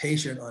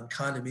limitation on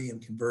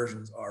condominium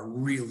conversions are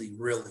really,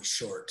 really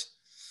short.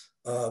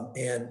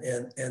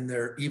 And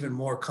they're even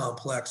more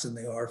complex than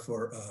they are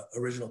for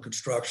original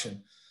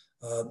construction.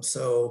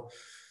 So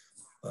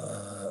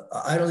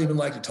I don't even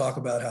like to talk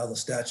about how the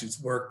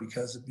statutes work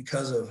because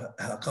of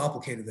how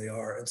complicated they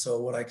are. And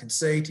so what I can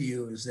say to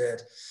you is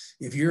that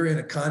if you're in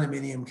a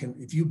condominium,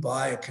 if you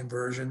buy a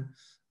conversion,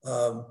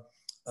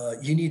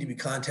 you need to be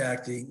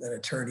contacting an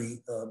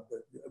attorney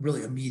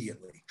really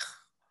immediately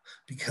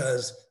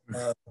because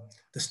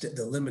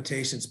the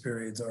limitations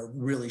periods are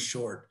really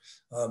short.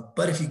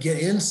 But if you get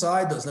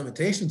inside those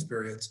limitations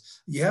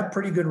periods, you have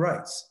pretty good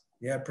rights.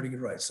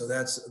 So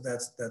that's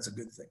a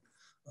good thing.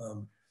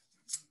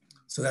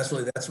 So that's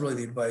really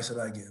the advice that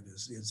I give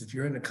is if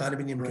you're in a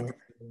condominium conversion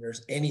and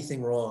there's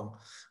anything wrong,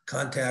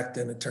 contact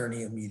an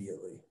attorney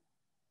immediately.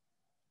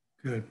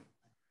 Good.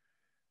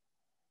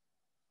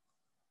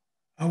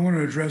 I want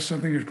to address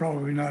something that's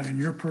probably not in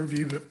your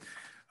purview, but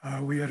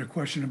we had a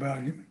question about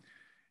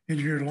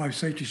engineered life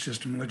safety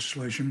system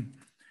legislation.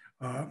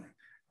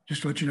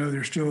 Just to let you know,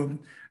 they're still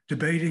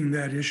debating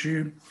that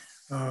issue,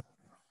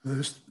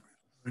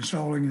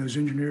 installing those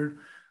engineered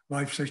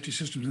life safety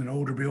systems in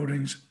older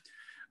buildings.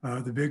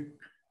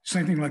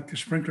 Same thing like the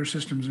sprinkler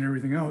systems and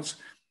everything else.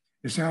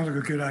 It sounds like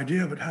a good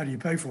idea, but how do you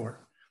pay for it?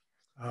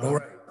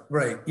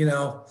 Right. And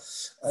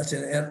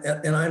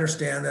I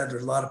understand that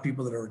there's a lot of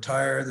people that are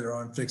retired, that are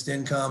on fixed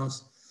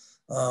incomes.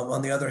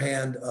 On the other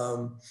hand,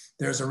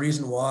 there's a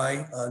reason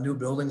why new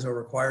buildings are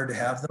required to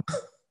have them.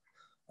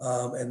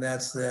 And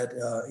that's that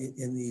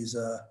in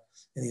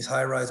these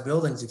high-rise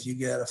buildings, if you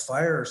get a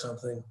fire or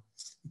something,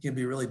 it can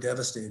be really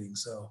devastating.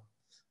 So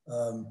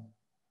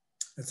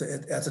that's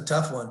a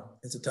tough one.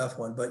 It's a tough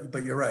one,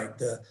 but you're right.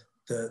 The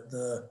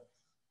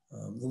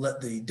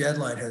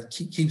deadline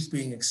keeps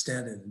being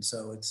extended, and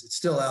so it's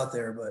still out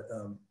there, but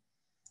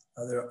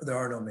there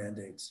are no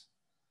mandates.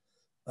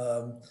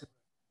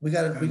 We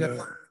got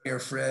here,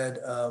 Fred.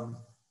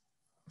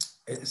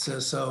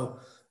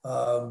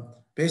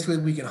 Basically,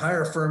 we can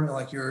hire a firm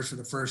like yours for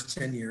the first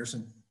 10 years,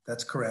 and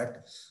that's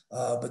correct.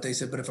 But they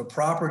said, but if a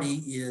property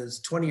is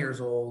 20 years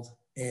old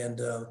and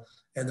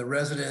the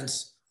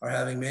residents are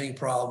having many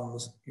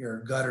problems,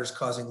 your gutters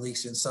causing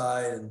leaks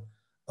inside and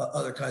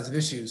other kinds of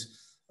issues,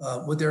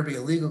 would there be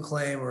a legal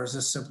claim, or is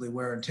this simply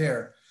wear and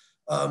tear?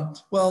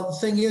 Well, the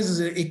thing is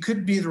that it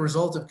could be the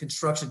result of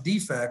construction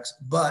defects,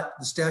 but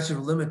the statute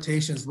of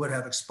limitations would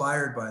have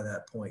expired by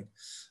that point.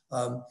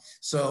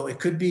 So it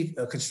could be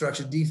a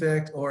construction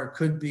defect, or it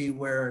could be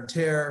wear and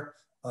tear.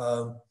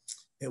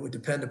 It would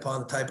depend upon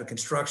the type of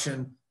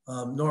construction.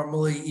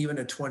 Normally, even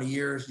at 20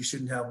 years, you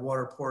shouldn't have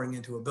water pouring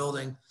into a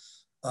building,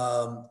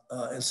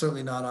 and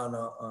certainly not on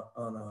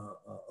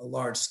a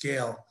large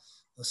scale.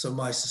 So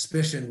my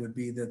suspicion would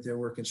be that there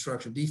were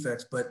construction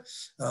defects, but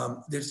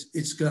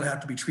it's going to have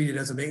to be treated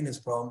as a maintenance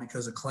problem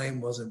because a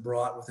claim wasn't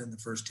brought within the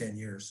first 10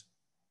 years.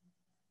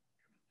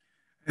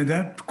 And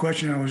that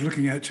question I was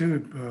looking at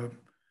too,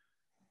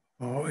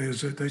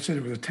 is that they said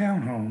it was a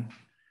townhome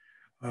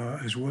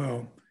as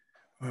well.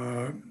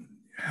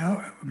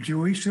 How do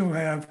we still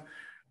have,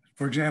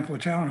 for example, a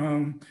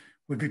townhome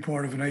would be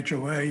part of an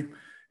HOA.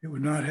 It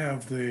would not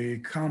have the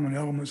common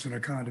elements in a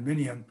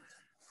condominium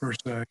per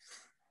se.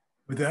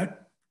 Would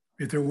that,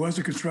 if there was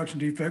a construction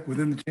defect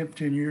within the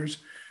 10 years,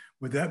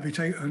 would that be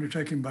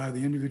undertaken by the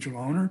individual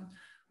owner?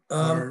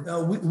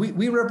 No,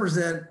 we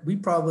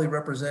probably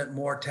represent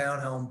more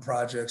townhome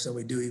projects than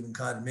we do even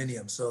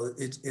condominiums. So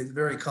it's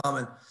very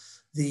common.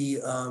 The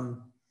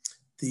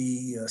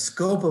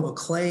scope of a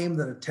claim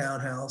that a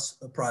townhouse,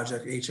 a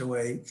project,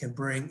 HOA can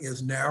bring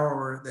is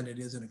narrower than it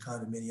is in a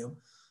condominium.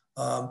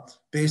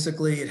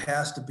 Basically, it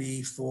has to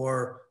be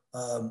for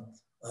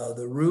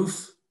the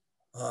roof,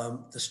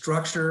 the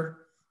structure,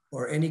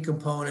 or any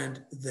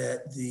component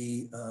that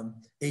the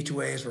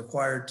HOA is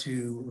required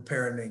to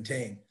repair and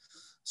maintain.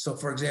 So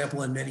for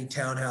example, in many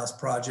townhouse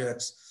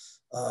projects,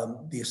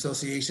 the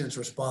association is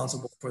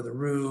responsible for the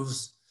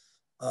roofs,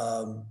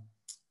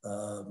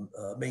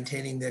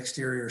 maintaining the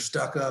exterior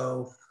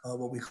stucco,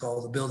 what we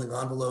call the building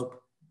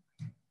envelope.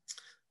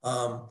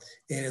 And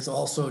it's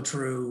also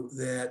true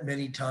that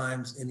many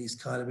times in these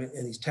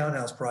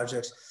townhouse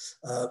projects,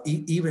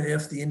 even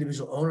if the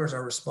individual owners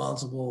are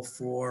responsible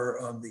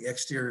for the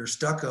exterior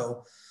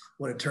stucco,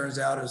 what it turns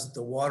out is that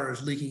the water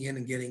is leaking in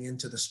and getting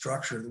into the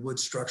structure, the wood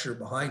structure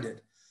behind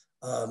it.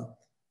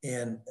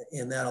 And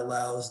that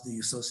allows the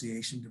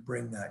association to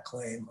bring that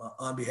claim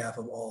on behalf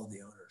of all of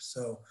the owners.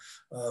 So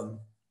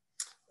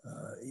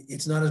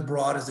it's not as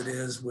broad as it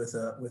is with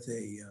a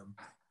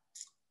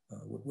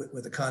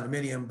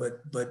condominium,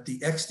 but the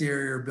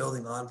exterior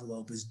building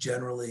envelope is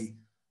generally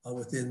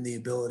within the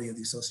ability of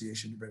the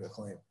association to bring a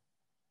claim.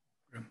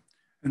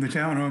 In the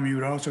townhome, you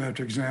would also have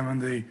to examine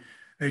the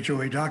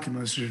HOA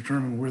documents to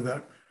determine where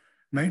that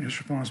maintenance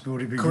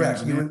responsibility begins.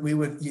 Correct.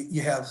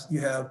 You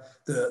have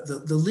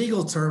the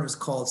legal term is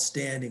called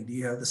standing. Do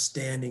you have the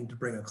standing to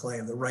bring a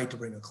claim, the right to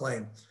bring a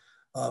claim?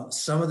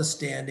 Some of the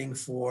standing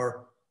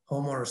for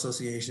homeowner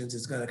associations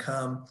is going to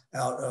come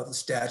out of the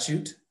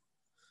statute.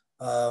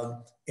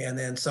 And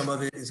then some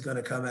of it is going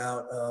to come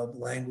out of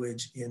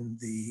language in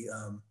the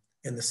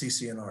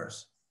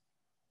CC&Rs.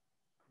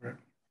 Correct.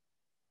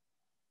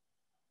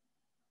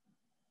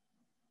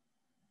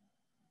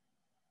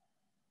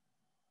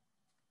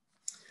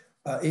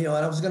 And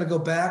I was going to go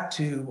back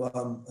to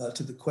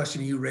the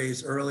question you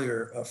raised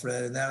earlier,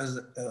 Fred, and that was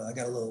I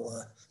got a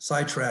little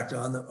sidetracked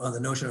on the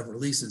notion of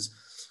releases.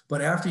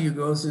 But after you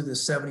go through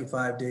this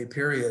 75-day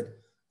period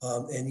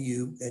and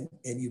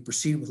you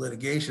proceed with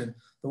litigation,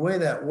 the way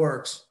that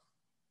works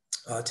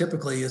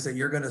typically is that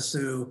you're going to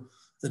sue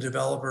the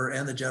developer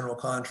and the general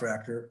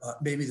contractor,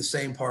 maybe the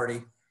same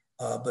party,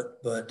 but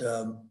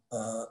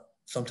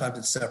sometimes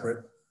it's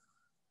separate.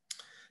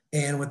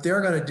 And what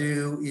they're going to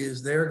do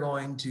is they're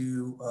going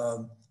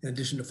to, in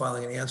addition to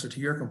filing an answer to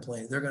your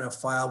complaint, they're going to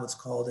file what's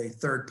called a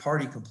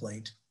third-party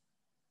complaint.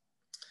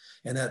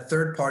 And that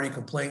third-party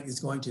complaint is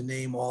going to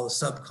name all the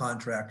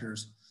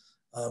subcontractors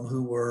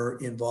who were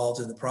involved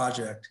in the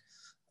project.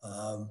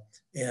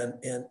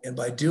 And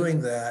by doing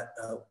that,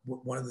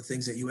 one of the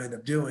things that you end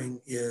up doing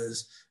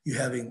is you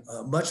having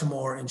much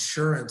more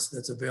insurance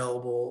that's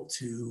available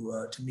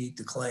to meet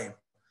the claim.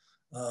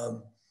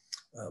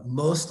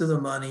 Most of the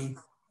money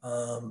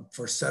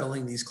for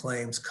settling these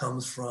claims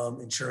comes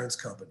from insurance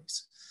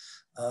companies.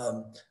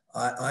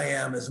 I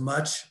am as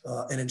much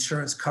an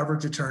insurance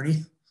coverage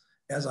attorney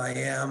as I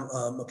am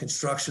a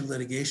construction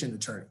litigation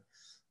attorney,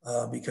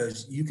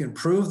 because you can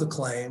prove the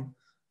claim,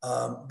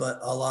 but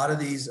a lot of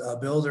these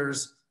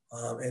builders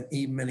and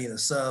even many of the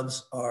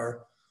subs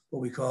are what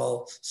we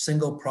call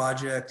single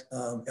project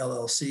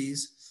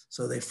LLCs.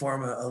 So they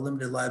form a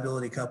limited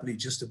liability company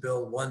just to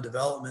build one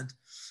development.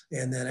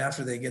 And then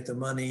after they get the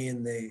money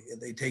and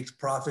they take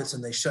profits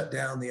and they shut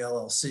down the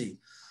LLC.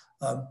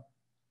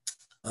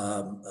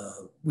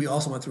 We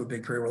also went through a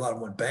big period where a lot of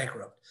them went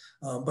bankrupt.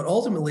 But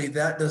ultimately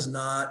that does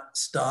not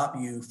stop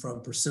you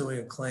from pursuing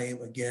a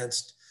claim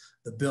against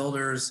the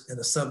builders and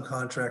the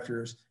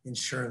subcontractors,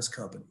 insurance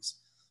companies.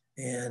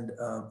 And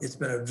it's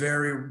been a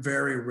very,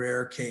 very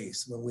rare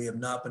case when we have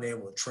not been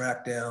able to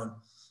track down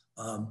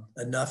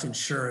enough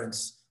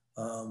insurance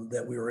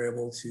that we were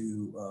able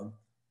to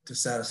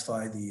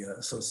satisfy the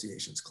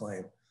association's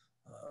claim.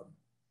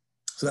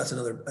 So that's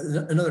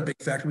another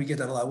big factor. We get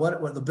that a lot.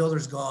 What the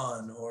builder's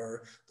gone,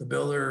 or the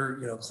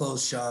builder,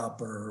 closed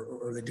shop,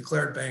 or they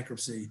declared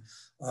bankruptcy.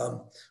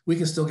 We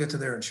can still get to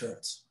their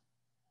insurance.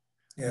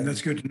 And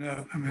that's good to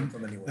know. I mean,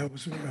 that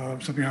was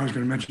something I was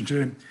going to mention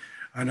too.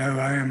 I know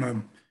I am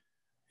an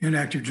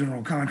inactive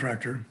general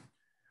contractor,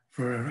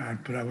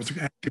 but I was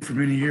active for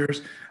many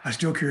years. I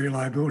still carry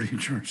liability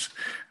insurance.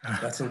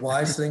 That's a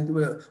wise thing to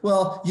do.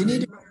 Well, you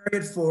need to carry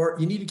it for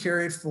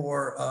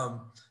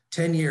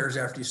 10 years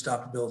after you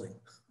stop building.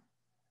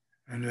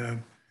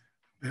 And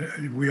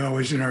we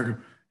always, in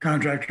our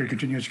contractor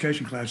continuing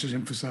education classes,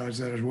 emphasize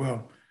that as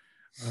well.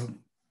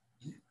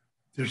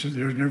 There's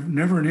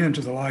never an end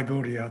to the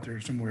liability out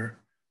there somewhere,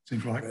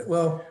 seems like.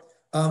 Well,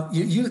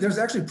 there's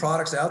actually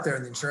products out there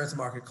in the insurance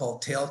market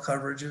called tail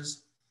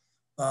coverages,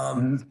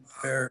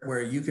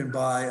 where you can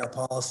buy a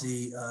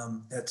policy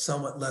at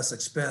somewhat less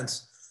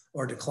expense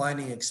or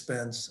declining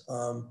expense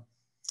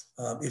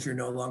if you're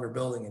no longer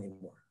building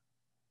anymore.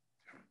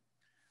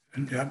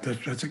 And yeah,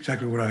 that's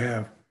exactly what I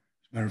have, as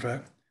a matter of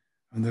fact,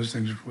 on those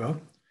things as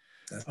well.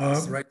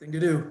 That's the right thing to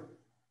do.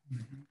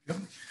 Yep.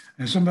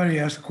 And somebody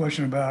asked a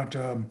question about,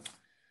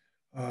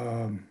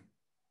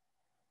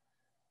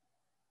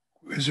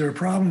 is there a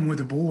problem with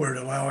the board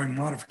allowing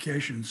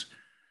modifications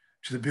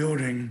to the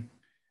building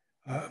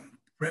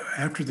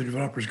after the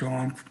developer's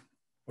gone,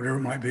 whatever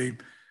it might be,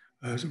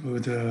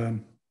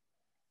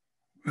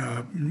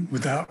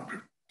 without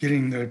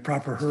getting the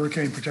proper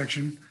hurricane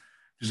protection?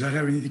 Does that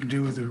have anything to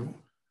do with the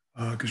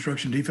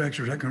construction defects,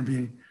 or is that going to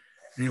be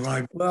any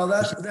liability? Well,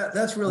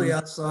 that's really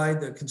outside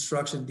the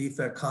construction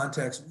defect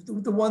context.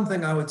 The one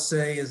thing I would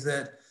say is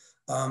that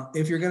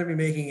if you're going to be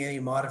making any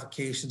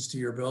modifications to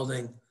your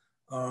building,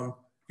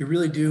 you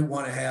really do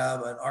want to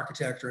have an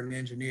architect or an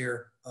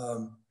engineer,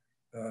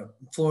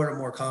 Florida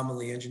more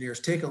commonly engineers,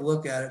 take a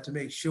look at it to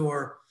make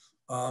sure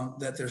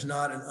that there's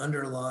not an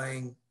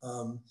underlying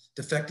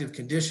defective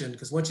condition.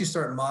 Because once you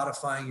start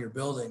modifying your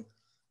building,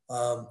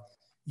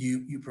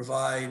 you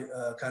provide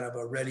kind of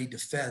a ready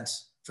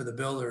defense for the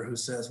builder who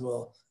says,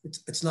 well,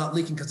 it's not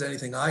leaking because of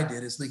anything I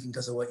did, it's leaking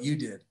because of what you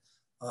did.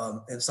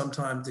 And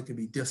sometimes it can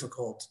be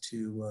difficult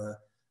to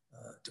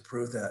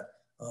prove that.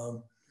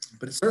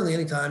 But it's certainly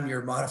anytime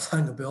you're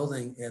modifying a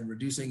building and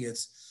reducing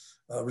its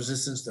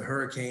resistance to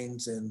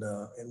hurricanes and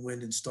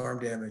wind and storm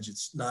damage,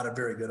 it's not a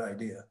very good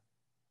idea.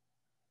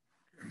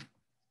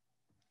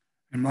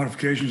 And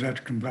modifications have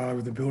to comply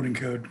with the building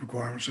code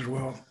requirements as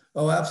well.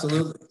 Oh,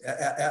 absolutely,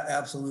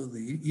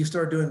 absolutely. You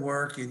start doing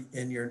work, and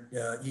you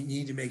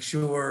need to make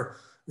sure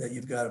that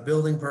you've got a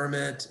building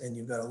permit and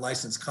you've got a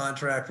licensed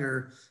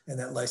contractor, and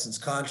that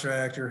licensed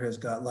contractor has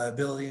got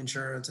liability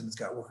insurance and it's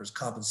got workers'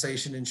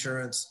 compensation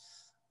insurance.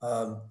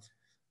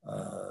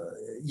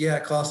 Yeah,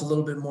 it costs a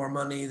little bit more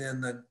money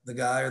than the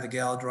guy or the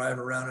gal driving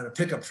around in a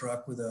pickup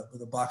truck with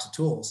a box of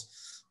tools.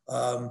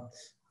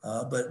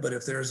 But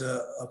if there's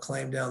a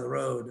claim down the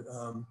road,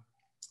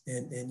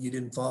 and you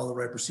didn't follow the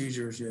right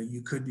procedures,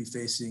 you could be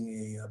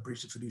facing a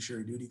breach of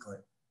fiduciary duty claim.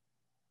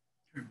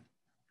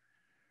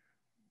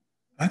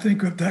 I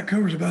think that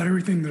covers about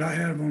everything that I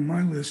have on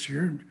my list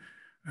here.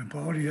 And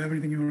Paul, do you have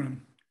anything you want to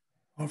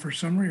offer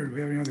summary, or do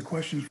we have any other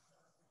questions?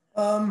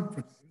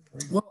 Well,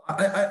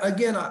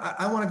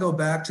 I want to go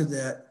back to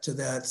the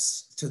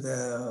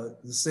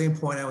same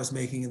point I was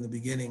making in the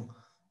beginning.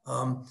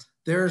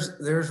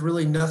 There's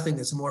really nothing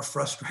that's more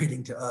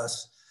frustrating to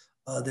us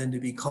than to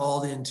be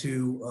called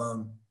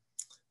into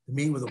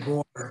meet with a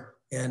board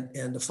and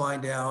to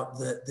find out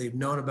that they've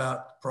known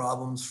about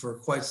problems for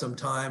quite some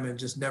time and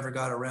just never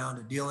got around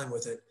to dealing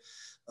with it.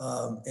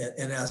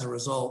 And as a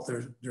result,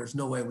 there's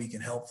no way we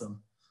can help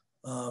them.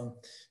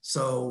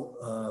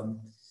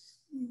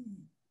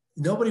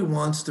 Nobody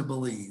wants to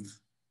believe,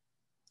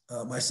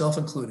 myself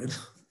included,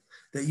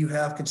 that you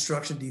have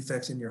construction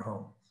defects in your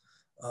home.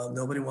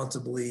 Nobody wants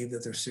to believe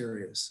that they're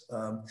serious,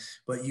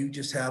 but you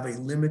just have a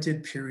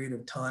limited period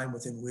of time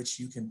within which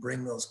you can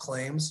bring those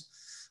claims.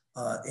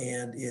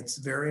 And it's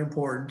very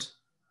important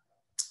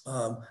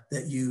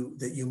that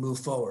you move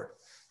forward.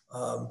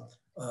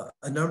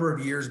 A number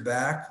of years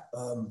back,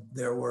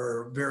 there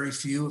were very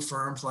few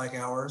firms like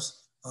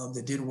ours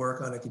that did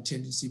work on a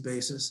contingency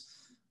basis.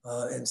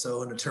 And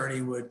so an attorney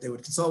they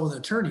would consult with an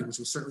attorney, which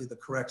was certainly the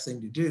correct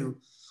thing to do.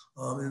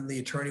 And the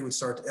attorney would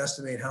start to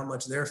estimate how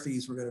much their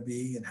fees were going to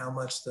be and how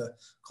much the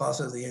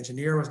cost of the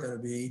engineer was going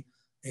to be.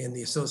 And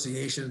the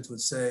associations would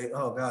say,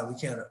 oh God, we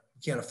can't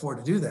afford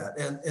to do that.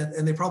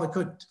 And they probably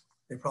couldn't.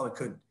 They probably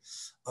couldn't.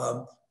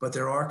 But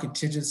there are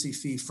contingency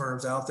fee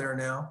firms out there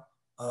now.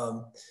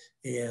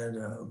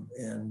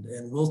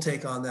 And we'll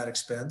take on that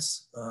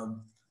expense.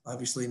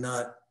 Obviously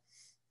not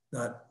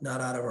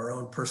out of our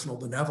own personal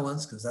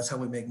benevolence, because that's how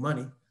we make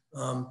money.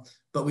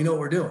 But we know what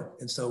we're doing.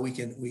 And so we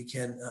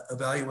can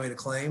evaluate a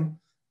claim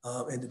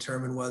and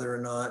determine whether or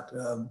not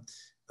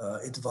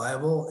it's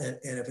viable. And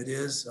if it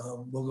is,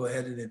 we'll go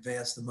ahead and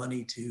advance the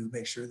money to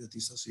make sure that the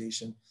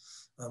association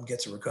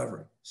gets a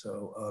recovery.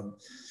 So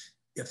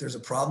if there's a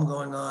problem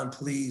going on,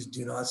 please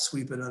do not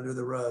sweep it under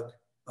the rug.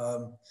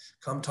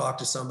 Come talk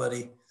to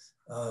somebody.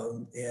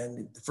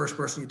 And the first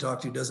person you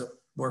talk to doesn't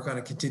work on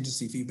a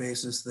contingency fee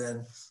basis,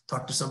 then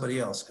talk to somebody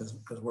else because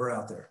we're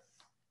out there.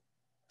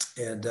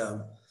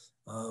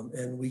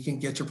 And we can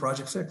get your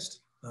project fixed.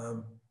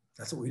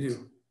 That's what we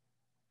do.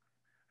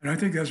 And I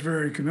think that's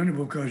very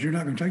commendable because you're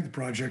not going to take the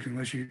project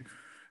unless you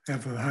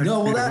have a high.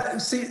 No, well,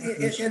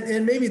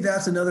 and maybe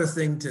that's another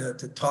thing to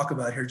talk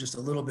about here just a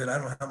little bit. I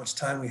don't know how much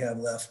time we have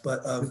left,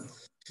 but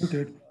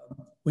okay.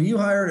 When you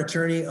hire an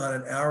attorney on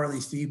an hourly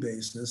fee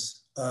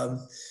basis,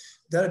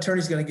 that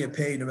attorney's going to get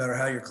paid no matter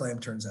how your claim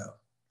turns out.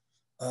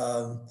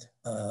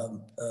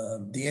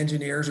 The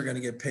engineers are going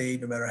to get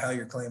paid no matter how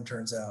your claim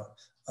turns out.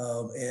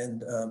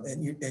 And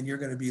you're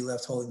going to be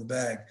left holding the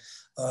bag.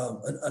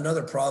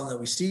 Another problem that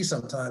we see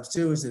sometimes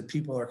too is that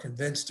people are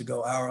convinced to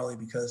go hourly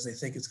because they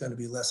think it's going to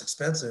be less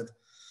expensive,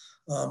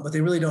 but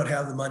they really don't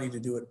have the money to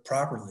do it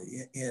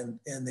properly, and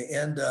they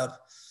end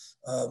up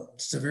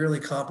severely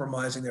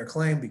compromising their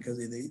claim because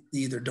they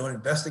either don't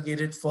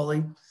investigate it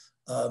fully,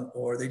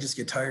 or they just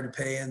get tired of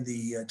paying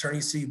the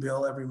attorney's fee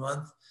bill every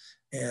month,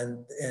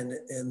 and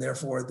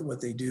therefore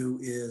what they do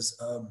is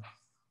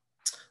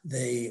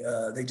they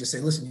just say,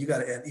 listen, you got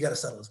to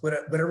settle this.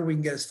 Whatever we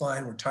can get is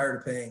fine. We're tired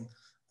of paying.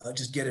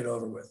 Just get it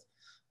over with.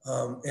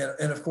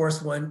 And of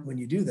course, when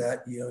you do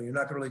that, you're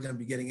not really going to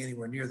be getting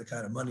anywhere near the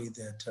kind of money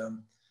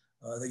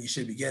that you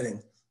should be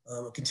getting.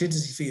 A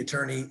contingency fee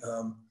attorney,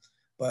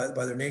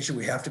 by their nature,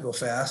 we have to go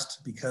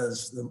fast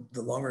because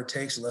the longer it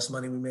takes, the less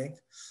money we make.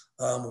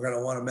 We're going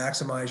to want to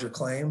maximize your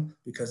claim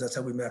because that's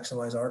how we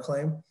maximize our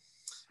claim.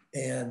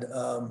 And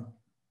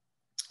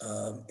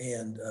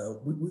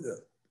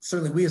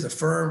certainly we as a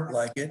firm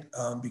like it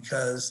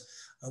because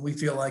we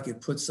feel like it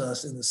puts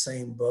us in the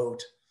same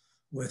boat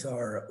with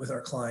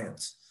our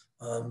clients.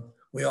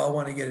 We all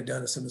want to get it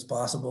done as soon as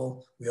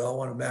possible. We all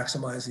want to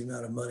maximize the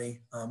amount of money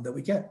that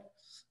we get.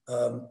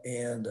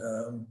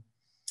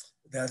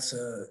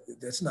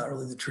 That's not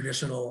really the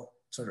traditional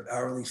sort of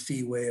hourly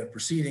fee way of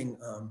proceeding,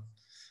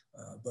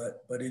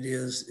 but it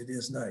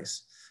is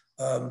nice.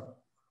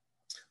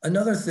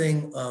 Another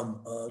thing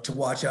to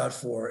watch out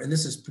for, and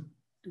this is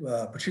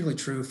particularly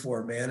true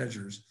for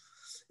managers,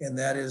 and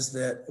that is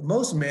that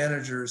most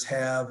managers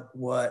have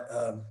what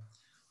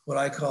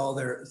I call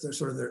their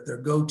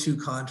go-to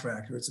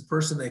contractor. It's a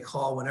person they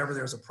call whenever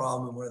there's a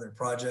problem in one of their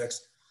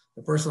projects.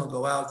 The person will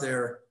go out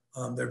there.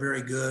 They're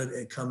very good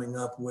at coming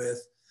up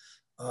with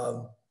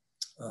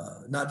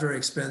not very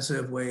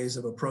expensive ways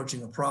of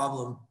approaching a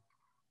problem,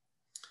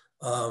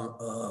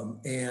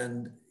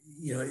 and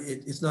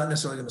it's not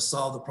necessarily going to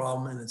solve the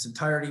problem in its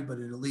entirety, but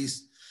it at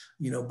least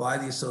buy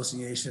the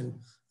association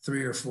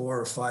 3 or 4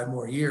 or 5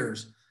 more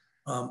years.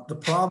 The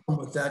problem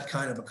with that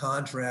kind of a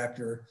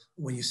contractor,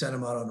 when you send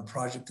them out on a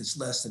project that's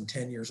less than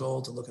 10 years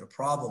old to look at a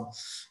problem,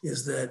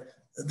 is that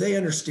they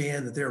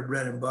understand that their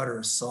bread and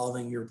butter is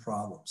solving your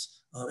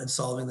problems and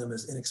solving them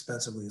as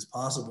inexpensively as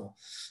possible.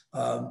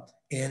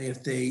 And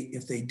if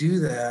they do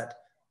that,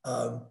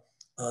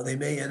 they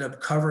may end up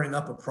covering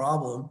up a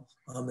problem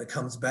that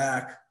comes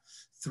back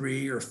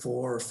 3 or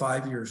 4 or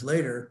 5 years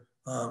later,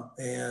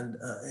 and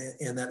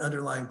that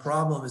underlying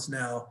problem is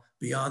now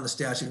beyond the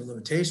statute of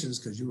limitations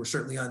because you were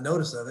certainly on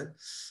notice of it.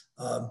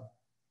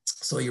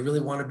 So you really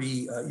want to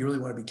be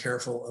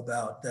careful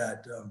about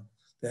that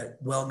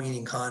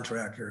well-meaning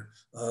contractor.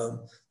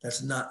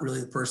 That's not really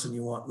the person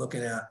you want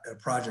looking at a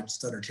project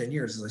that's under 10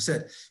 years. As I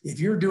said, if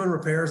you're doing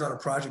repairs on a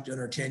project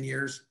under 10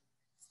 years,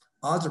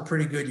 odds are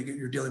pretty good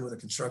you're dealing with a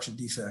construction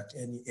defect,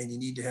 and you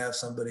need to have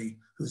somebody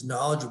who's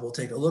knowledgeable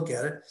take a look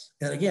at it.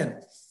 And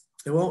again,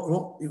 it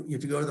won't,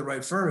 if you go to the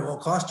right firm, it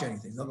won't cost you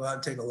anything. They'll go out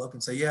and take a look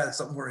and say, yeah, it's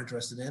something we're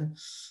interested in.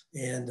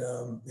 And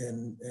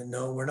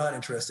no, we're not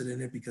interested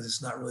in it because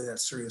it's not really that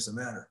serious a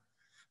matter.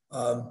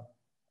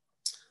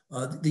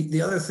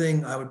 The other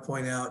thing I would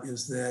point out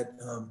is that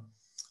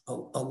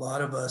a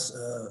lot of us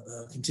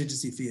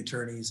contingency fee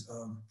attorneys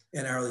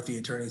and hourly fee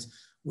attorneys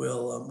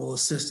will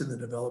assist in the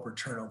developer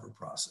turnover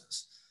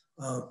process.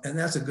 And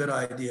that's a good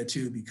idea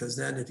too, because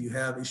then if you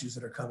have issues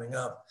that are coming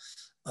up,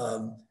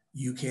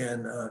 you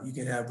can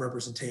have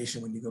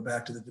representation when you go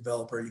back to the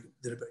developer. You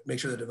can make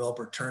sure the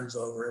developer turns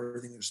over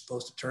everything they're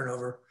supposed to turn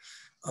over.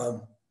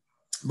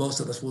 Most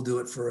of us will do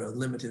it for a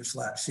limited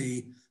flat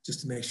fee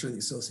just to make sure the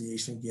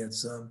association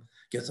gets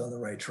on the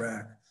right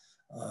track.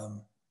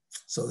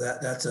 So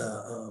that's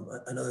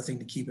another thing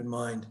to keep in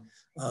mind.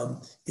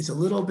 It's a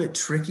little bit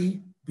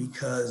tricky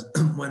because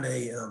when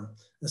an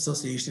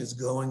association is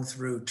going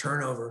through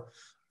turnover,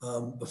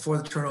 before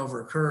the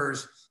turnover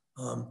occurs,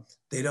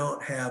 they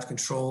don't have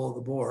control of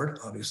the board,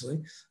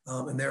 obviously,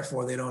 and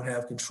therefore they don't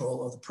have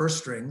control of the purse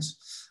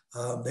strings.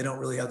 They don't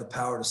really have the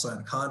power to sign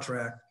a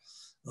contract.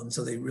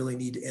 So they really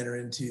need to enter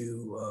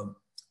into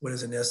what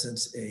is in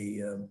essence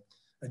a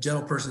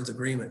general person's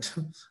agreement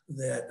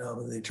that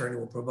the attorney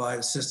will provide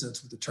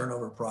assistance with the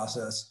turnover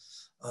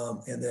process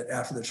and that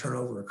after the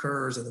turnover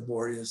occurs and the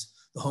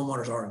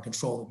homeowners are in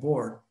control of the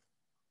board,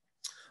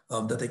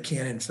 that they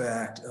can in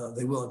fact,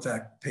 they will in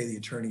fact pay the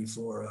attorney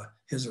for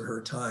his or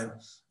her time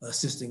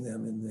assisting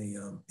them in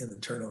the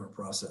turnover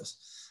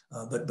process.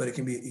 But it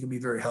can be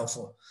very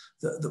helpful.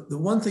 The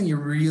one thing you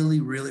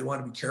really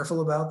want to be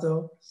careful about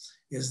though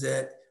is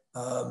that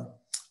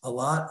a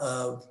lot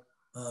of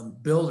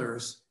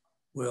builders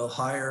will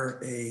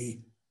hire a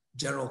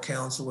general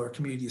counsel or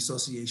community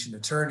association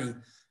attorney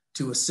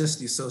to assist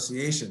the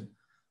association.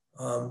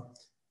 I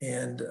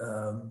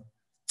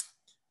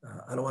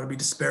don't want to be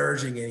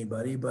disparaging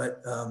anybody,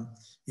 but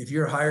if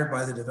you're hired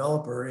by the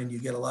developer and you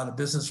get a lot of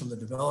business from the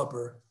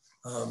developer,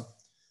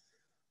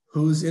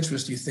 whose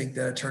interest do you think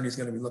that attorney is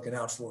going to be looking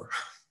out for?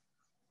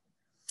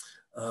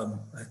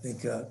 I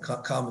think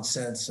common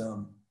sense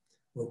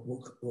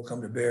will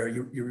come to bear.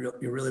 You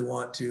really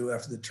want to,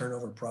 after the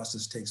turnover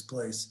process takes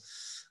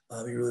place,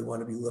 you really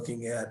want to be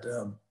looking at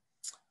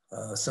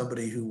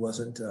somebody who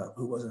wasn't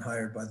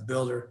hired by the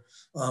builder.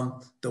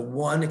 The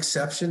one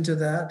exception to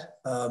that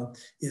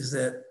is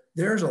that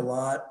there's a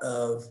lot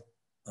of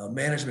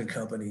management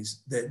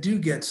companies that do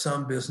get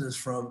some business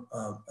from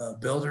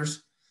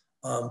builders,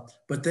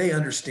 but they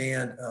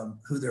understand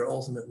who their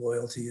ultimate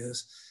loyalty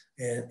is.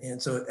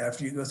 And so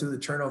after you go through the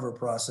turnover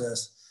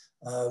process,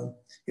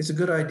 it's a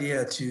good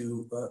idea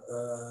to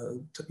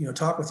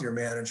talk with your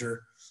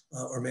manager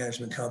or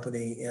management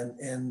company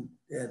and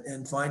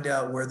find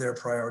out where their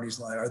priorities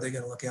lie. Are they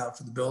going to look out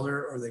for the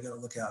builder, or are they going to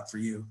look out for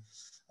you?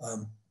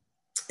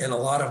 And a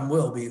lot of them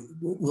will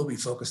be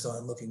focused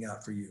on looking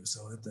out for you.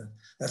 So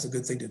that's a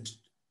good thing to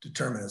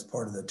determine as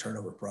part of the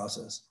turnover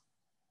process.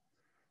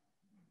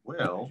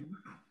 Well,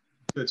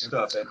 good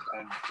stuff. And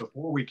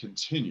before we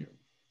continue,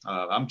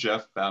 I'm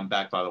Jeff. I'm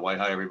back, by the way.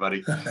 Hi,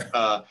 everybody.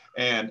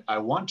 And I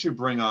want to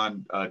bring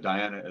on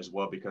Diana as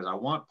well, because I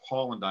want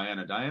Paul and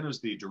Diana. Diana is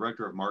the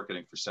Director of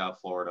Marketing for South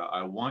Florida.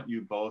 I want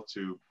you both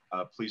to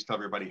please tell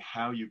everybody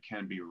how you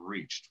can be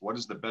reached. What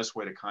is the best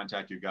way to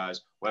contact you guys?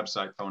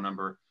 Website, phone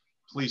number.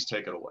 Please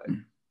take it away.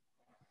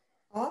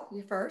 Paul,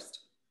 you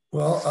first.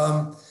 Well,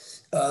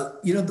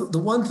 the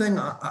one thing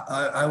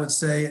I would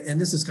say, and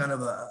this is kind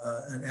of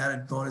an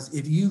added bonus,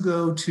 if you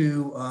go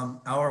to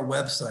our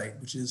website,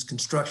 which is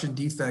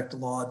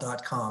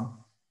constructiondefectlaw.com,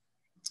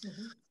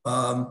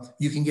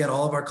 you can get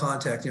all of our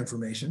contact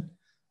information,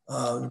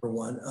 number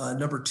one.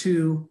 Number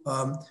two,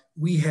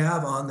 we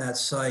have on that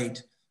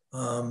site,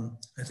 I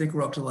think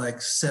we're up to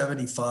like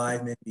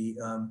 75 maybe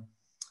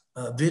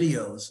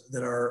videos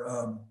that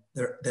are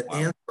that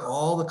answer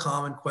all the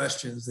common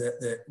questions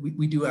that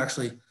we do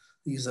actually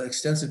these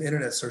extensive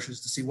internet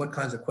searches to see what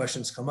kinds of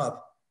questions come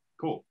up.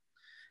 Cool.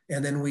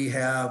 And then we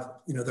have,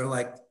 they're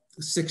like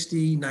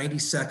 60,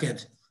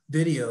 90-second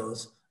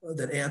videos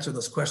that answer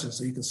those questions.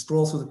 So you can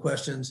scroll through the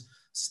questions.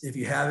 If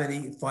you have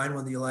any, find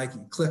one that you like,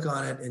 you click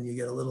on it and you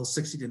get a little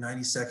 60 to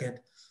 90-second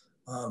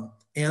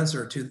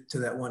answer to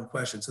that one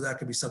question. So that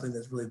could be something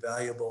that's really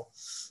valuable.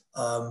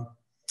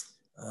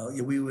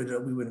 We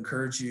would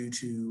encourage you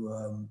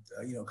to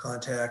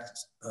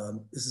contact.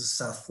 This is a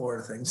South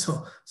Florida thing,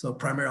 so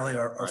primarily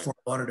our right. Fort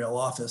Lauderdale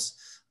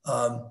office.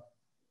 But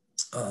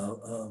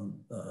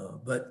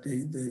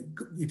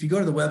if you go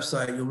to the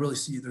website, you'll really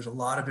see there's a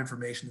lot of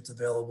information that's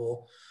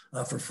available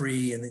for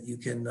free, and that you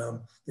can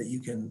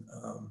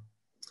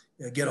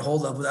get a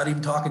hold of without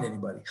even talking to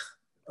anybody.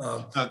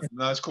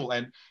 That's cool.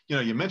 And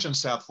you mentioned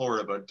South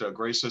Florida, but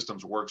Gray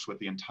Systems works with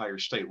the entire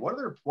state. What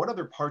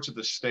other parts of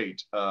the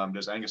state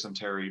does Angius and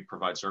Terry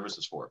provide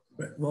services for?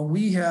 Well,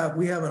 we have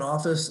an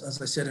office,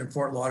 as I said, in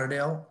Fort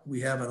Lauderdale.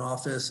 We have an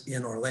office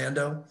in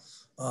Orlando,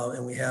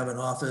 and we have an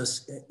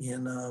office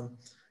in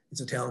it's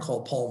a town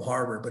called Palm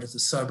Harbor, but it's a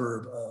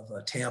suburb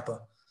of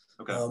Tampa.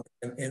 Okay.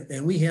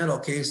 And we handle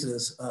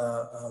cases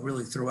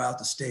really throughout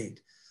the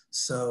state.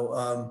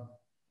 So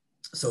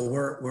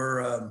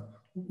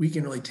we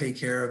can really take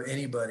care of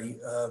anybody.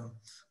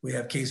 We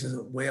have cases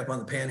way up on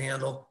the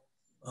Panhandle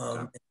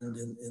and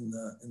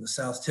in the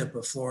south tip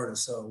of Florida.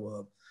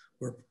 So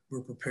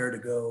we're prepared to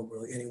go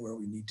really anywhere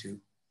we need to.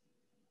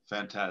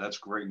 Fantastic. That's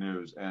great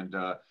news. And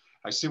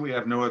I see we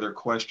have no other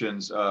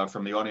questions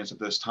from the audience at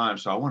this time.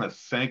 So I want to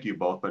thank you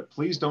both, but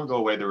please don't go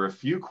away. There are a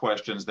few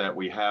questions that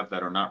we have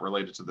that are not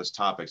related to this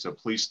topic. So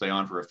please stay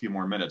on for a few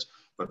more minutes.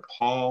 But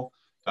Paul,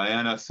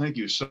 Diana, thank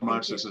you so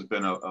much. This has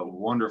been a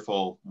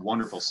wonderful,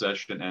 wonderful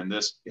session, and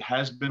this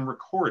has been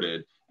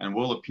recorded and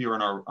will appear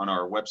on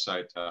our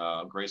website,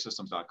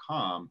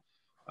 graysystems.com,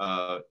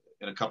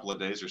 in a couple of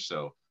days or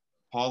so.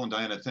 Paul and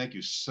Diana, thank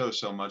you so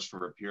much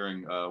for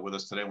appearing with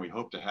us today, and we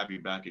hope to have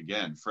you back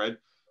again. Fred,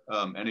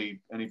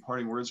 any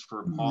parting words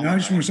for Paul? I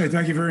just want to say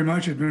thank you very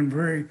much. It's been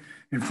very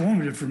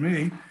informative for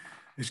me.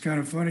 It's kind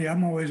of funny.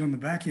 I'm always on the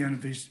back end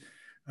of these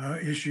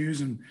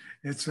issues, and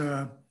it's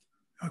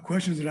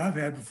questions that I've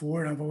had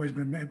before, and I've always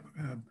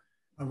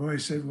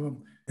said, well,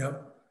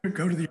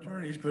 go to the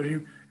attorneys, but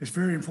it's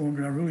very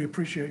informative. I really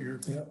appreciate your.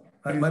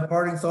 My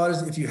parting thought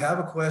is, if you have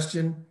a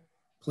question,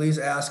 please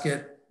ask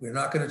it. We're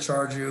not going to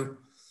charge you.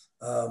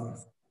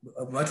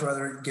 I'd much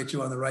rather get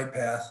you on the right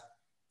path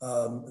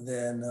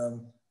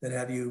than than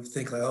have you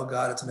think like, oh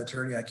God, it's an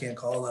attorney, I can't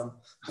call them.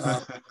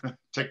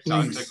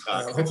 TikTok, Please,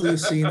 TikTok. hopefully you've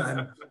seen,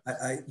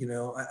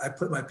 I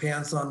put my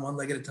pants on one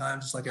leg at a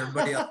time, just like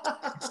everybody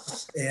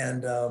else.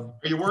 And are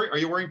you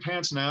wearing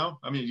pants now?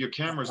 I mean, your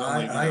camera's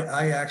only.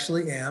 I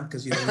actually am,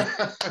 because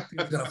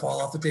it's gonna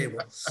fall off the table.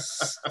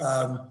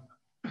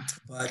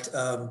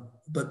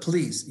 But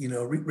please,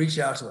 reach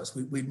out to us.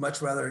 We'd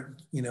much rather,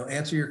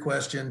 answer your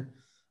question.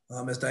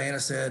 As Diana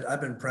said,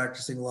 I've been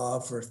practicing law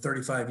for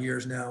 35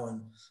 years now,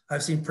 and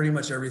I've seen pretty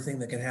much everything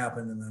that can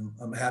happen. And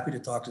I'm happy to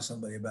talk to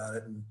somebody about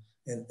it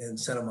and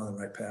set them on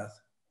the right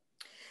path.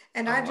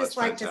 And I'd just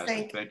like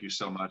fantastic. to thank you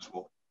so much.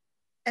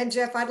 And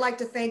Jeff, I'd like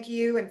to thank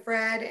you and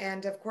Fred,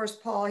 and of course,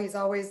 Paul. He's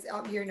always,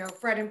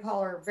 Fred and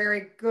Paul are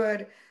very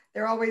good.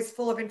 They're always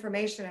full of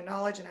information and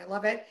knowledge, and I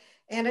love it.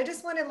 And I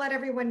just want to let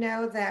everyone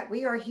know that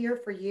we are here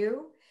for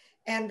you,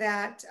 and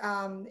that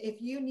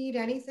if you need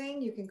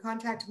anything, you can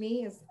contact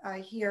me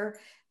here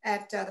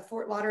at the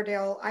Fort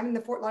Lauderdale. I'm in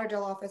the Fort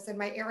Lauderdale office, and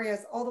my area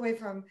is all the way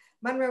from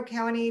Monroe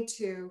County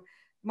to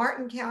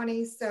Martin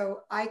County.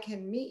 So I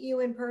can meet you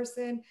in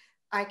person.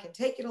 I can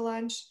take you to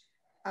lunch.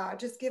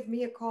 Just give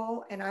me a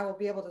call and I will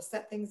be able to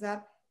set things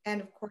up.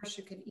 And of course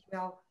you can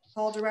email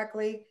Paul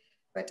directly,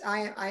 but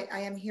I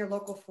am here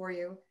local for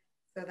you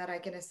so that I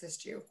can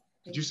assist you.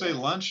 Did you say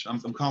lunch? I'm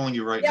calling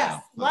you right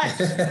now. Yes,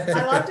 lunch.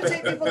 I love to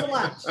take people to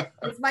lunch.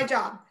 It's my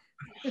job.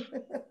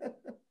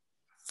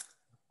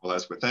 Well,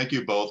 that's good. Thank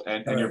you both.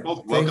 And you're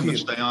both welcome to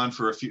stay on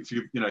for a few,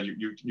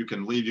 you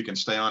can leave, you can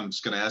stay on. I'm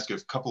just going to ask you a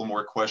couple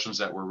more questions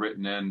that were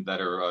written in that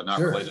are not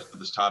related to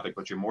this topic,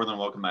 but you're more than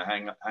welcome to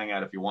hang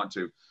out if you want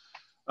to.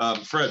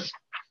 Fred,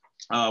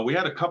 we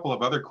had a couple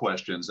of other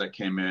questions that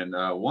came in.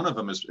 One of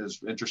them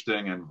is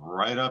interesting and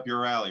right up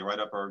your alley, right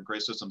up our Gray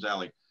Systems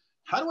alley.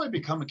 How do I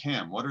become a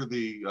CAM? What are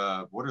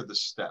the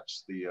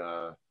steps?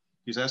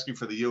 He's asking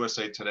for the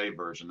USA Today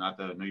version, not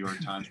the New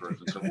York Times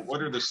version. So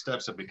what are the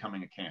steps of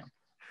becoming a CAM?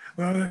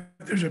 Well,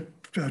 there's a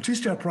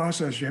two-step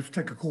process. You have to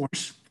take a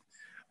course,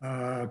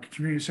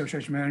 Community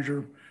Association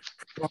Manager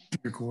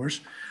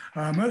course.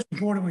 Most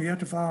importantly, you have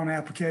to file an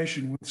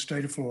application with the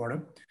state of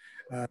Florida,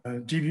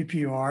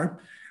 DBPR.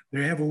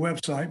 They have a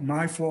website,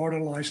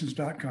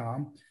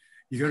 myfloridalicense.com.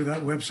 You go to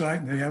that website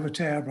and they have a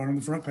tab right on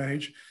the front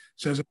page. It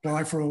says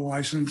apply for a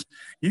license.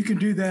 You can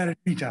do that at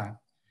any time.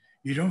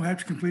 You don't have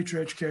to complete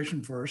your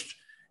education first.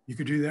 You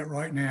can do that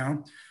right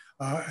now.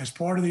 As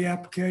part of the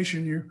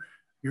application,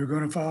 you're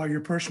going to file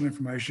your personal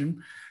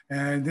information.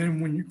 And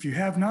then if you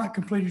have not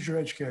completed your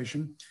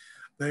education,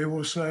 they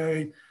will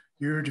say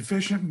you're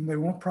deficient and they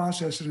won't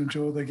process it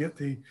until they get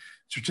the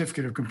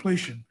certificate of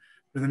completion.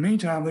 But in the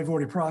meantime, they've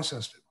already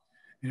processed it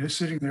and it's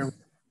sitting there.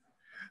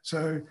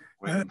 So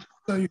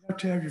you have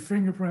to have your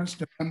fingerprints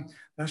done.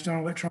 That's done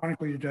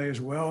electronically today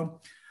as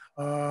well.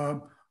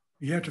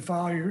 You have to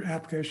file your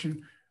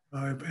application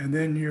and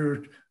then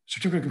your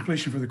certificate of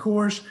completion for the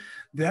course.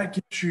 That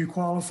gets you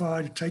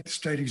qualified to take the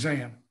state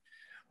exam.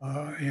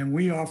 And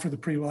we offer the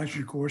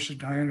pre-licensure course that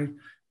Diana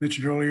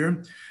mentioned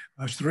earlier.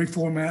 It's 3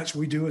 formats.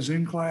 We do a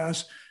Zoom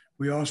class.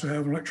 We also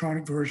have an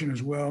electronic version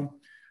as well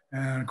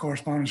and a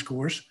correspondence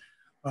course.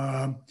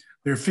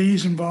 There are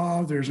fees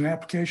involved. There's an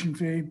application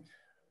fee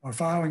or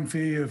filing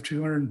fee of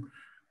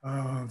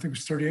I think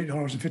it's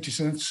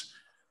 $38.50,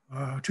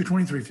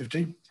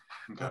 $223.50.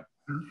 Okay.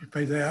 You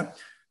pay that.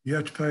 You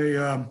have to pay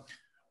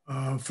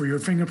for your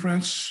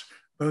fingerprints,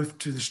 both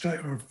to the state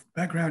or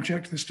background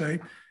check to the state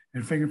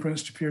and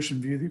fingerprints to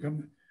Pearson View,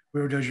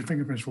 whoever does your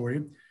fingerprints for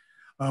you.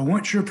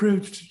 Once you're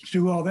approved to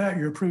do all that,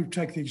 you're approved to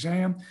take the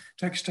exam.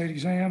 Take a state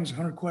exam. It's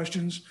 100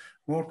 questions,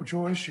 multiple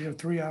choice. You have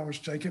 3 hours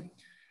to take it.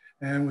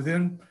 And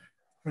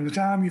from the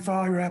time you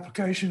file your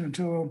application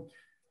until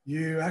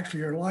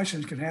your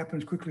license can happen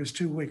as quickly as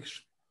 2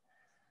 weeks.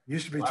 It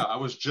used to be. Wow, I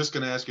was just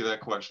going to ask you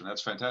that question.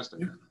 That's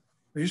fantastic.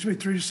 It used to be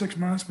 3 to 6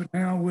 months, but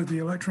now with the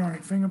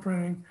electronic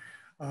fingerprinting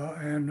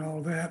and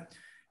all that,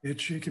 it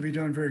can be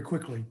done very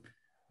quickly.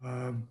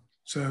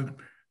 So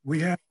we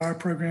have our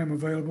program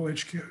available,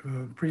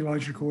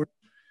 pre-licensure course.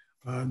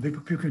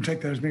 People can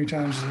take that as many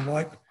times as they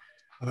like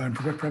in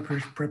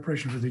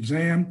preparation for the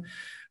exam.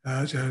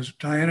 As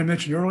Diana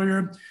mentioned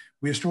earlier,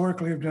 we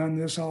historically have done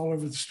this all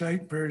over the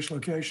state, various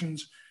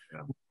locations,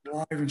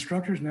 live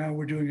instructors. Now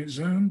we're doing it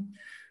Zoom.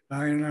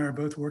 Diana and I are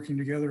both working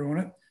together on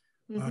it.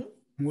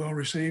 Mm-hmm. Well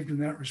received in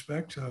that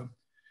respect.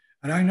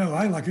 And I know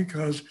I like it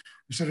because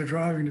instead of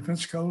driving to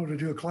Pensacola to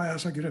do a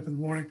class, I get up in the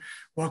morning,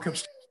 walk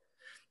upstairs,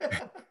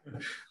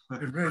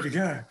 and ready to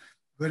go.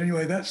 But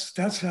anyway,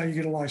 that's how you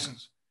get a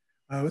license.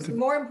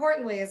 More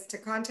importantly is to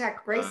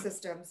contact Gray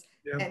Systems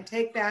and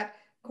take that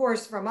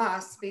course from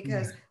us,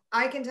 because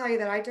I can tell you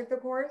that I took the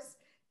course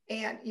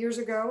and years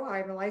ago.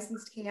 I'm a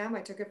licensed CAM.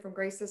 I took it from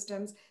Gray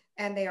Systems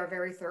and they are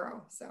very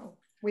thorough. So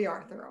we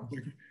are thorough.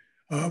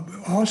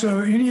 Also,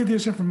 any of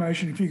this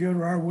information, if you go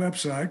to our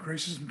website,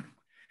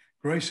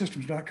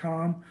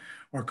 graysystems.com,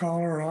 or call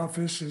our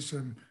office, it's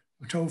a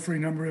toll-free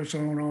number. It's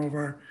on all of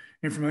our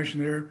information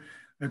there.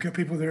 I've got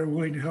people there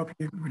willing to help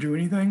you do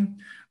anything,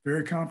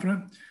 very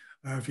confident.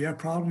 If you have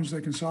problems,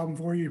 they can solve them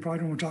for you. You probably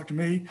don't want to talk to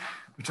me,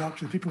 talk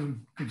to the people who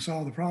can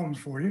solve the problems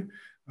for you,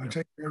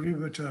 take care of you.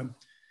 But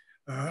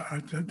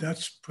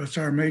that's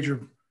our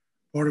major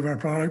part of our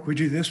product. We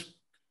do this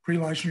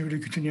pre-licensure, we do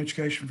continuing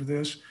education for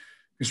this,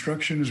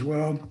 construction as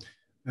well,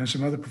 and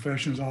some other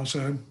professions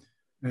also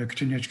in the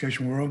continuing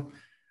education world.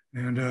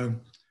 And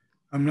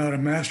I'm not a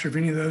master of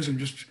any of those, and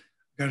just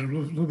got a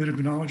little bit of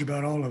knowledge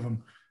about all of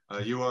them.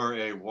 You are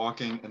a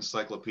walking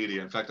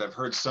encyclopedia. In fact, I've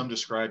heard some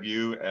describe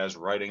you as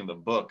writing the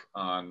book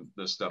on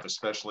this stuff,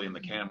 especially in the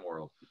CAM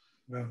world.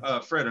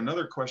 Fred,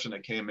 another question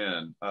that came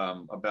in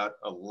about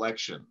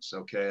elections.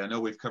 Okay, I know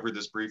we've covered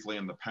this briefly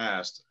in the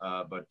past,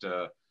 but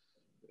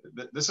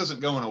this isn't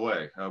going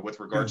away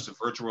with regards to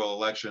virtual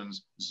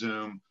elections,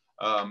 Zoom.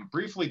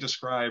 Briefly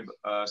describe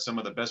some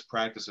of the best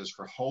practices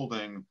for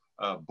holding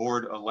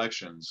board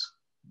elections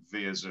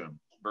via Zoom,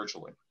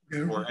 virtually,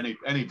 or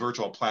any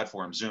virtual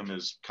platform. Zoom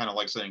is kind of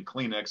like saying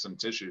Kleenex and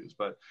tissues,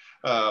 but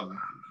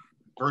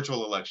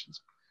virtual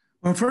elections.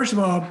 Well, first of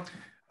all,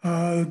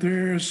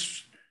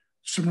 there's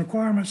some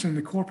requirements in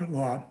the corporate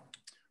law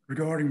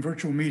regarding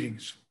virtual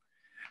meetings.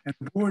 And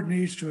the board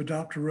needs to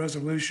adopt a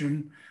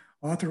resolution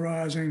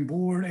authorizing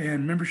board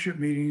and membership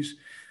meetings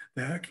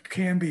that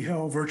can be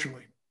held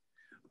virtually.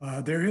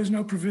 There is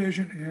no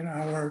provision in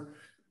our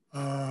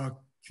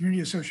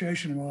community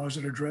association laws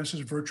that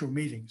addresses virtual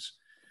meetings.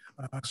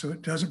 So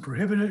it doesn't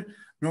prohibit it,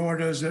 nor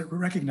does it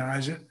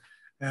recognize it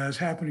as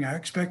happening. I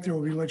expect there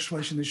will be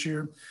legislation this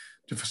year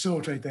to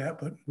facilitate that,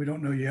 but we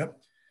don't know yet.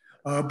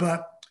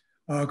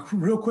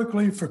 Real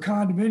quickly, for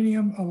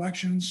condominium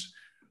elections,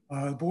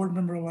 board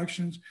member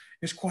elections,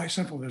 it's quite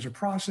simple. There's a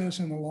process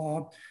in the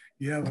law.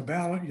 You have a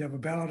ballot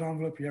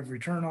envelope, you have a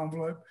return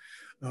envelope.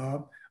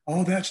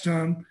 All that's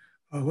done,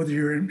 whether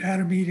you're at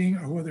a meeting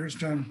or whether it's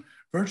done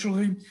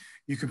virtually.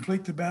 You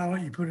complete the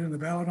ballot, you put it in the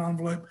ballot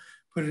envelope,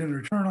 put it in the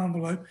return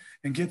envelope,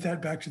 and get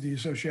that back to the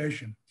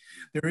association.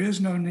 There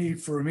is no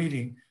need for a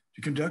meeting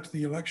to conduct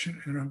the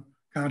election in a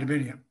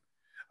condominium.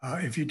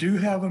 If you do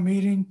have a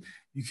meeting,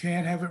 you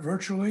can have it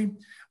virtually.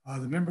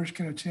 The members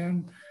can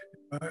attend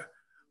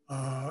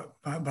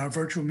by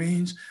virtual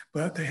means,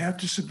 but they have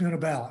to submit a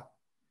ballot.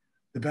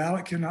 The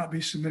ballot cannot be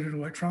submitted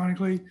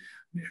electronically,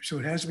 so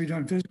it has to be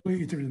done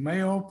physically, either in the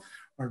mail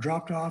or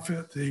dropped off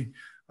at the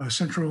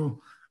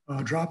central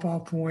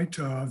drop-off point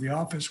of the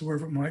office,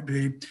 wherever it might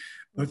be.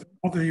 But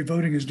all the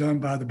voting is done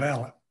by the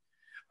ballot,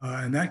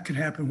 and that can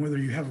happen whether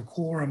you have a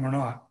quorum or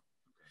not.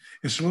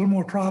 It's a little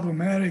more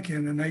problematic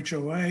in an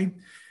HOA.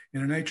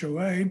 In an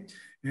HOA,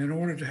 in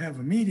order to have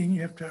a meeting,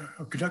 you have to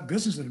conduct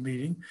business at a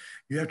meeting,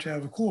 you have to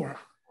have a quorum.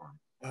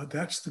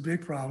 That's the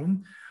big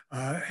problem.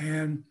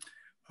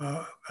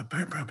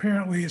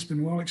 Apparently it's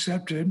been well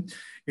accepted.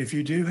 If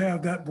you do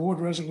have that board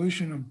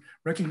resolution of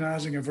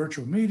recognizing a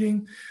virtual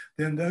meeting,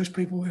 then those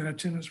people in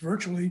attendance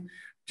virtually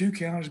do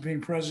count as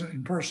being present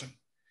in person.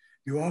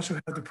 You also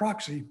have the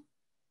proxy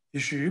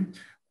issue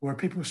where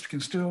people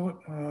can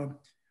still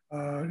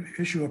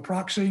issue a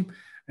proxy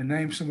and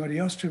name somebody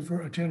else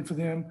to attend for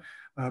them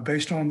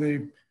based on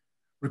the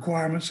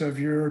requirements of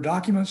your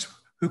documents,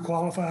 who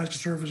qualifies to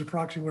serve as a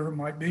proxy, wherever it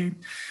might be.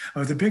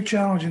 The big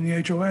challenge in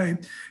the HOA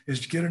is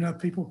to get enough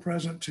people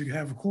present to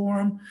have a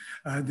quorum.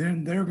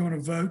 Then they're going to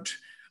vote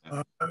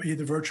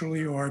either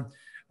virtually or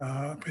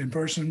in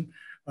person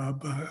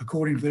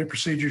according to their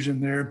procedures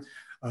in their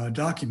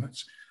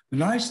documents. The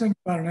nice thing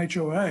about an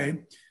HOA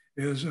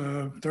is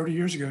 30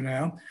 years ago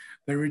now,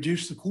 they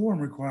reduced the quorum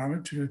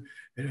requirement to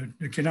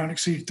it cannot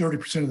exceed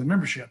 30% of the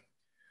membership.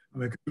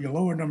 It could be a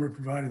lower number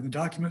provided in the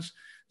documents,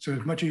 so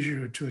it's much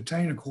easier to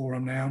attain a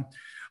quorum now.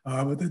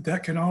 But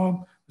that can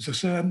all, as I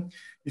said,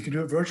 you can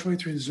do it virtually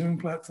through the Zoom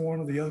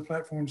platform or the other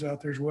platforms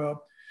out there as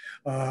well.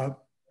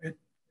 It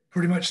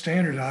pretty much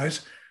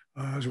standardized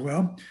as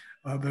well.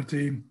 But as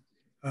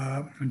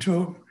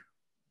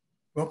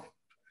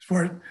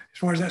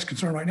far as that's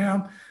concerned right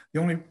now, the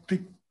only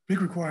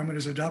big requirement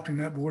is adopting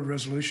that board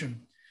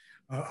resolution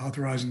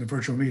authorizing the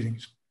virtual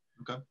meetings.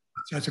 Okay.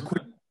 That's a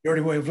quick,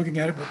 dirty way of looking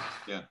at it, but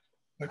yeah,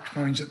 that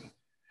explains it.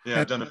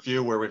 Yeah, I've done a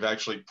few where we've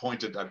actually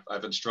pointed,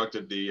 I've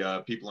instructed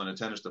the people in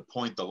attendance to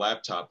point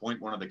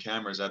one of the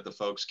cameras at the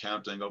folks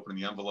counting,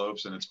 opening the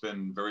envelopes, and it's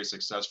been very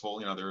successful.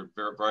 You know, there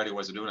are a variety of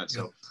ways of doing it.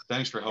 So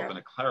thanks for helping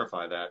to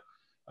clarify that.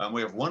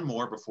 We have one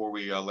more before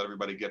we let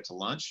everybody get to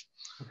lunch.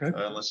 Okay.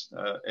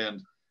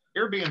 And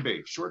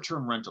Airbnb,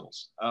 short-term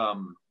rentals.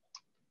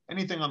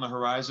 Anything on the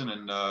horizon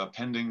and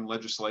pending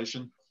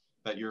legislation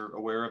that you're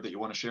aware of that you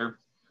want to share?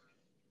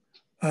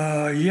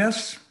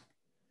 Yes,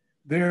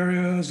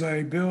 there is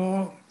a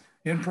bill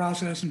in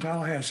process in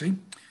Tallahassee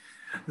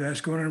that's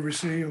going to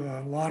receive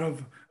a lot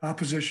of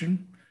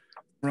opposition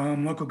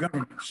from local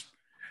governments.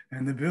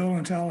 And the bill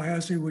in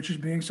Tallahassee, which is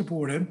being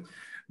supported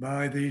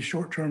by the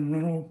short-term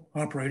rental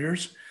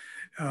operators,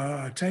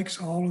 takes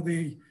all of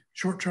the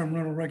short-term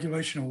rental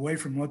regulation away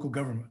from local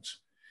governments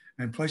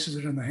and places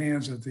it in the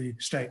hands of the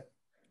state.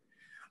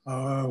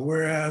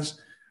 Whereas,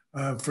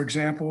 for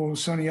example,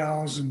 Sunny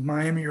Isles in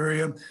Miami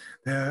area,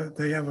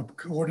 they have an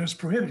ordinance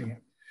prohibiting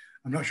it.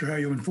 I'm not sure how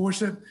you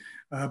enforce it,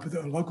 but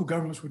the local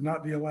governments would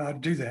not be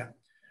allowed to do that.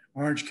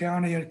 Orange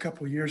County a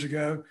couple of years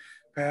ago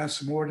passed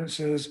some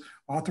ordinances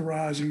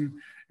authorizing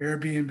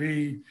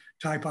Airbnb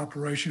type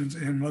operations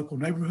in local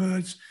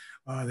neighborhoods.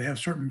 They have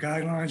certain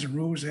guidelines and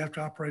rules they have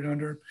to operate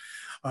under.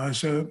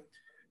 So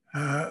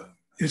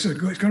it's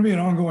going to be an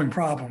ongoing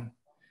problem.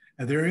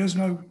 There is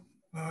no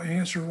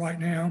answer right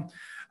now.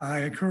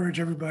 I encourage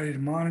everybody to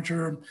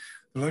monitor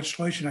the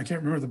legislation. I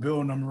can't remember the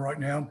bill number right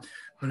now,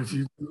 but if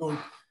you go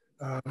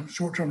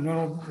short-term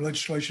rental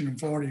legislation in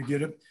Florida, you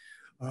get it.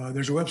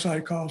 There's a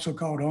website also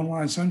called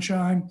Online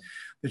Sunshine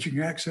that you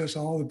can access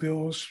all the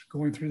bills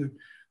going through the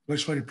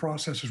legislative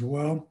process as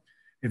well.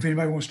 If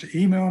anybody wants to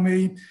email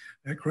me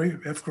at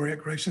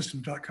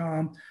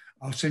fgray@graysystems.com,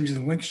 I'll send you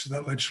the links to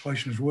that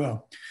legislation as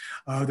well.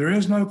 There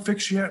is no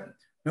fix yet,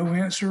 no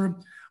answer.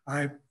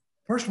 I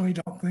personally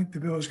don't think the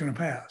bill is going to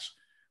pass.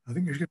 I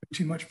think there's going to be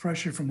too much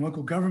pressure from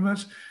local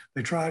governments.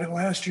 They tried it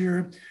last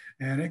year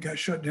and it got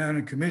shut down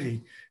in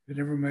committee. It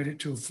never made it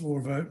to a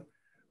floor vote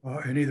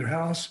in either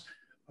house.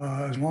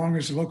 As long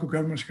as the local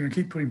government's going to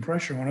keep putting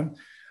pressure on them,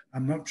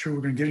 I'm not sure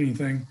we're going to get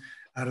anything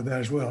out of that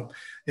as well.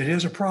 It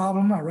is a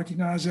problem. I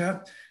recognize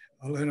that.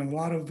 In a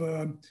lot of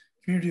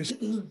communities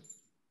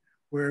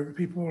where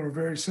people are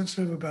very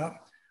sensitive about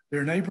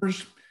their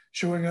neighbors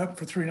showing up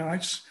for 3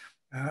 nights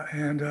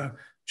and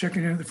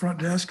checking in at the front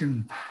desk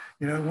and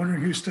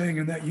wondering who's staying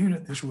in that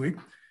unit this week.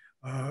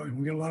 And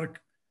we get a lot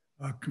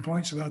of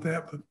complaints about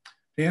that. But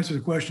to answer the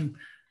question,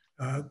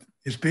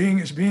 it's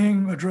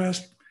being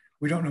addressed.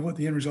 We don't know what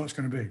the end result is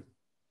going to be.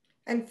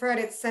 And Fred,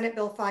 it's Senate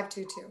Bill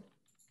 522.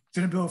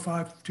 Senate Bill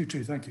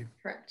 522. Thank you.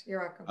 Correct. You're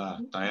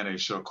welcome. Diana, you're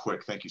so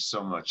quick. Thank you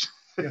so much.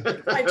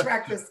 Yeah. I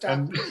track this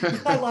stuff.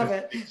 I love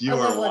it. You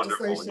are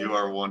wonderful. You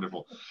are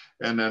wonderful.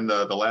 And then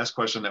the last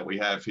question that we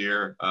have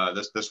here,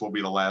 this will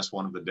be the last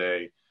one of the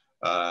day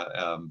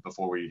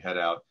before we head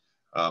out.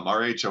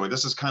 Our HOA,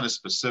 this is kind of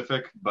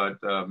specific, but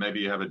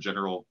maybe you have a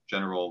general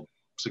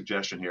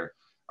suggestion here.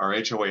 Our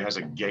HOA has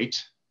a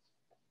gate,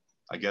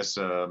 I guess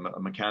a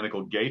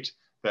mechanical gate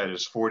that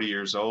is 40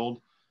 years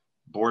old.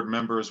 Board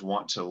members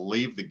want to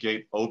leave the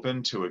gate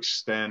open to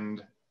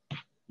extend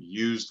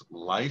used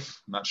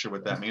life. I'm not sure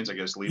what that means. I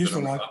guess leave it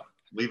in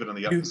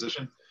the up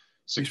position.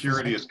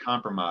 Security is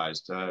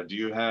compromised. Have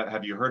you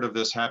heard of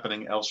this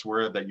happening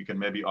elsewhere that you can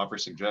maybe offer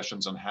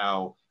suggestions on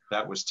how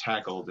that was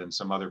tackled in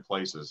some other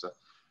places?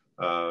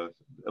 At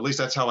least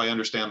that's how I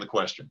understand the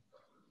question.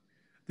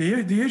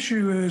 The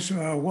issue is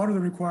what are the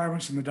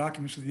requirements in the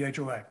documents of the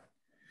HOA?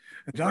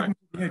 The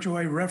documents of the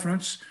HOA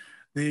reference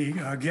the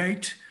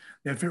gate.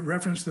 If it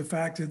references the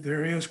fact that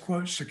there is,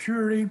 quote,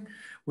 security,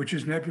 which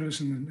is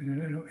nebulous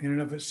in and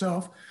of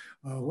itself,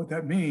 what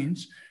that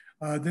means,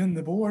 then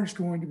the board is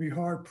going to be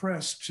hard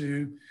pressed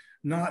to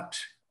not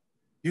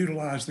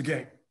utilize the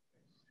gate.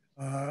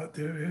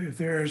 If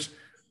there's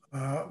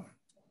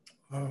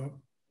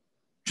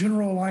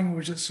general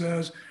language that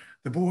says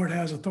the board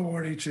has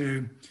authority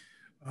to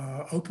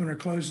open or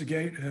close the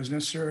gate as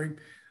necessary,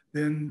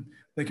 then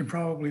they can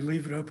probably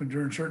leave it open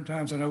during certain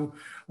times. I know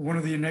one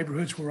of the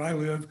neighborhoods where I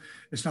live,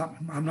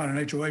 I'm not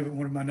an HOA, but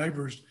one of my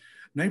neighboring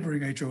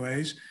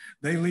HOAs,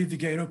 they leave the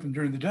gate open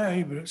during the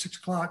day, but at 6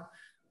 o'clock,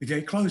 the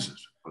gate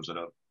closes. Close it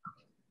up.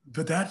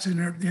 But that's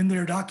in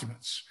their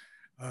documents.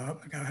 I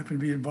happen to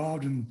be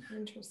involved in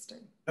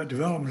that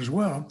development as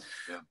well.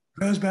 Yeah.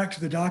 It goes back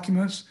to the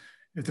documents.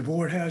 If the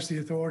board has the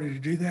authority to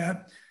do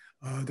that,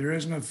 there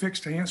is no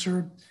fixed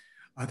answer.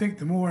 I think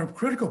the more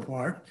critical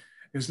part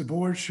is the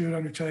board should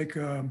undertake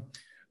a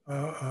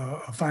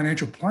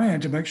financial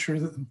plan to make sure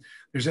that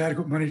there's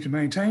adequate money to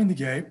maintain the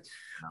gate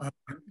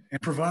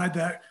and provide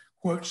that,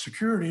 quote,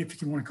 security,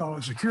 if you want to call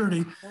it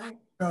security,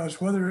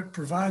 because whether it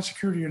provides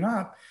security or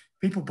not,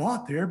 people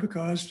bought there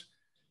because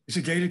it's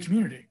a gated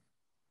community.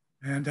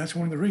 And that's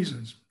one of the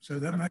reasons. So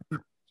that might be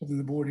something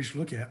the board needs to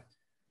look at.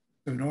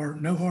 So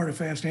no hard or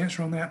fast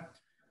answer on that.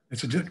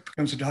 It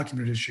becomes a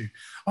document issue.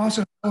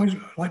 Also, I always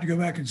like to go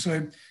back and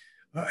say,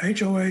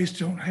 HOAs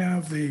don't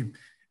have the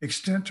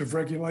extent of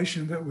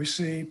regulation that we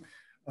see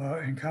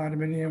in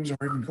condominiums or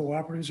even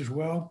cooperatives as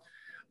well.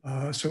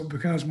 So it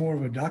becomes more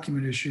of a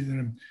document issue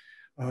than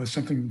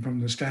something from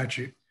the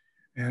statute.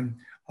 And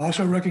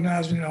also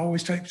recognizing it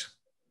always takes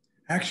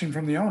action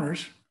from the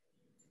owners.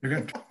 They're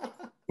going to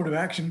take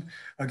action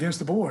against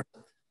the board.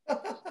 They're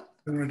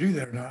going to do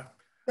that or not.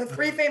 The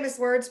 3 famous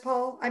words,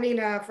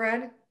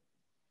 Fred?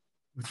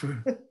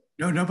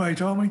 No, nobody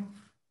told me.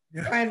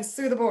 Yeah. And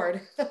sue the board.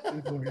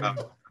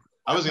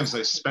 I was going to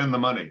say spend the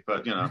money,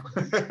 but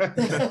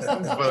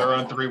with our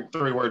own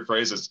three word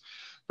phrases.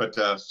 But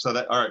so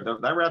that, all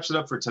right, that wraps it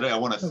up for today. I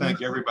want to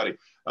thank everybody.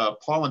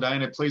 Paul and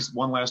Diana, please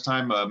one last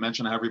time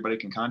mention how everybody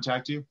can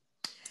contact you.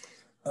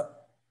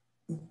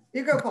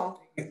 You go,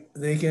 Paul.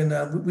 They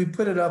can. We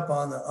put it up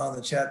on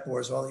the chat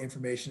board, so all the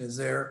information is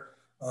there.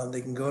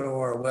 They can go to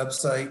our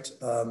website,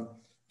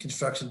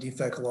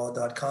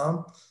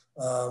 constructiondefectlaw.com,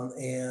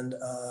 and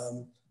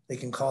they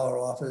can call our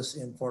office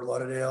in Fort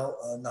Lauderdale,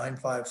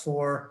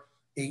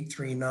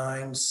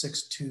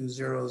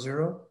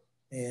 954-839-6200,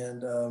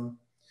 and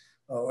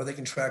or they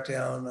can track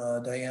down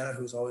Diana,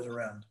 who's always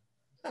around.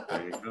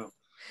 There you go.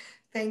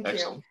 Thank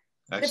you.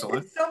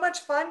 Excellent. It's been so much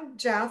fun,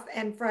 Jeff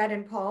and Fred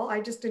and Paul. I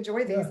just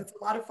enjoy these. It's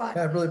a lot of fun.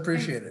 Yeah, I really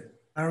appreciate it.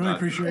 I really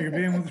appreciate you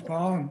being with us,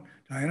 Paul and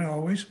Diana,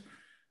 always.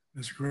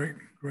 It's a great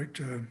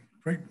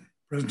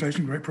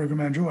presentation, great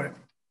program. I enjoyed it.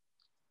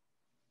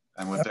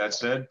 And with that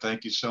said,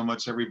 thank you so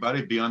much,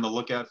 everybody. Be on the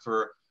lookout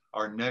for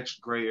our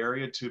next gray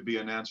area to be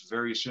announced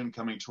very soon,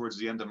 coming towards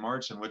the end of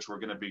March, in which we're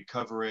going to be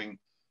covering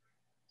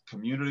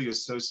community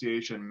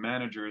association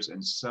managers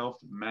and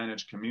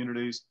self-managed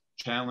communities,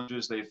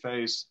 challenges they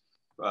face,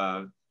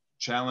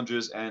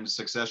 challenges and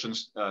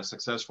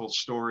successful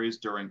stories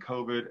during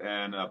COVID,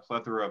 and a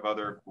plethora of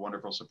other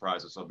wonderful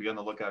surprises. So be on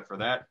the lookout for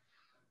that.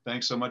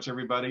 Thanks so much,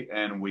 everybody,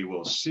 and we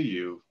will see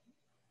you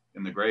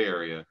in the gray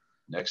area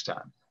next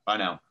time. Bye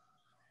now.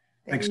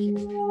 Thanks.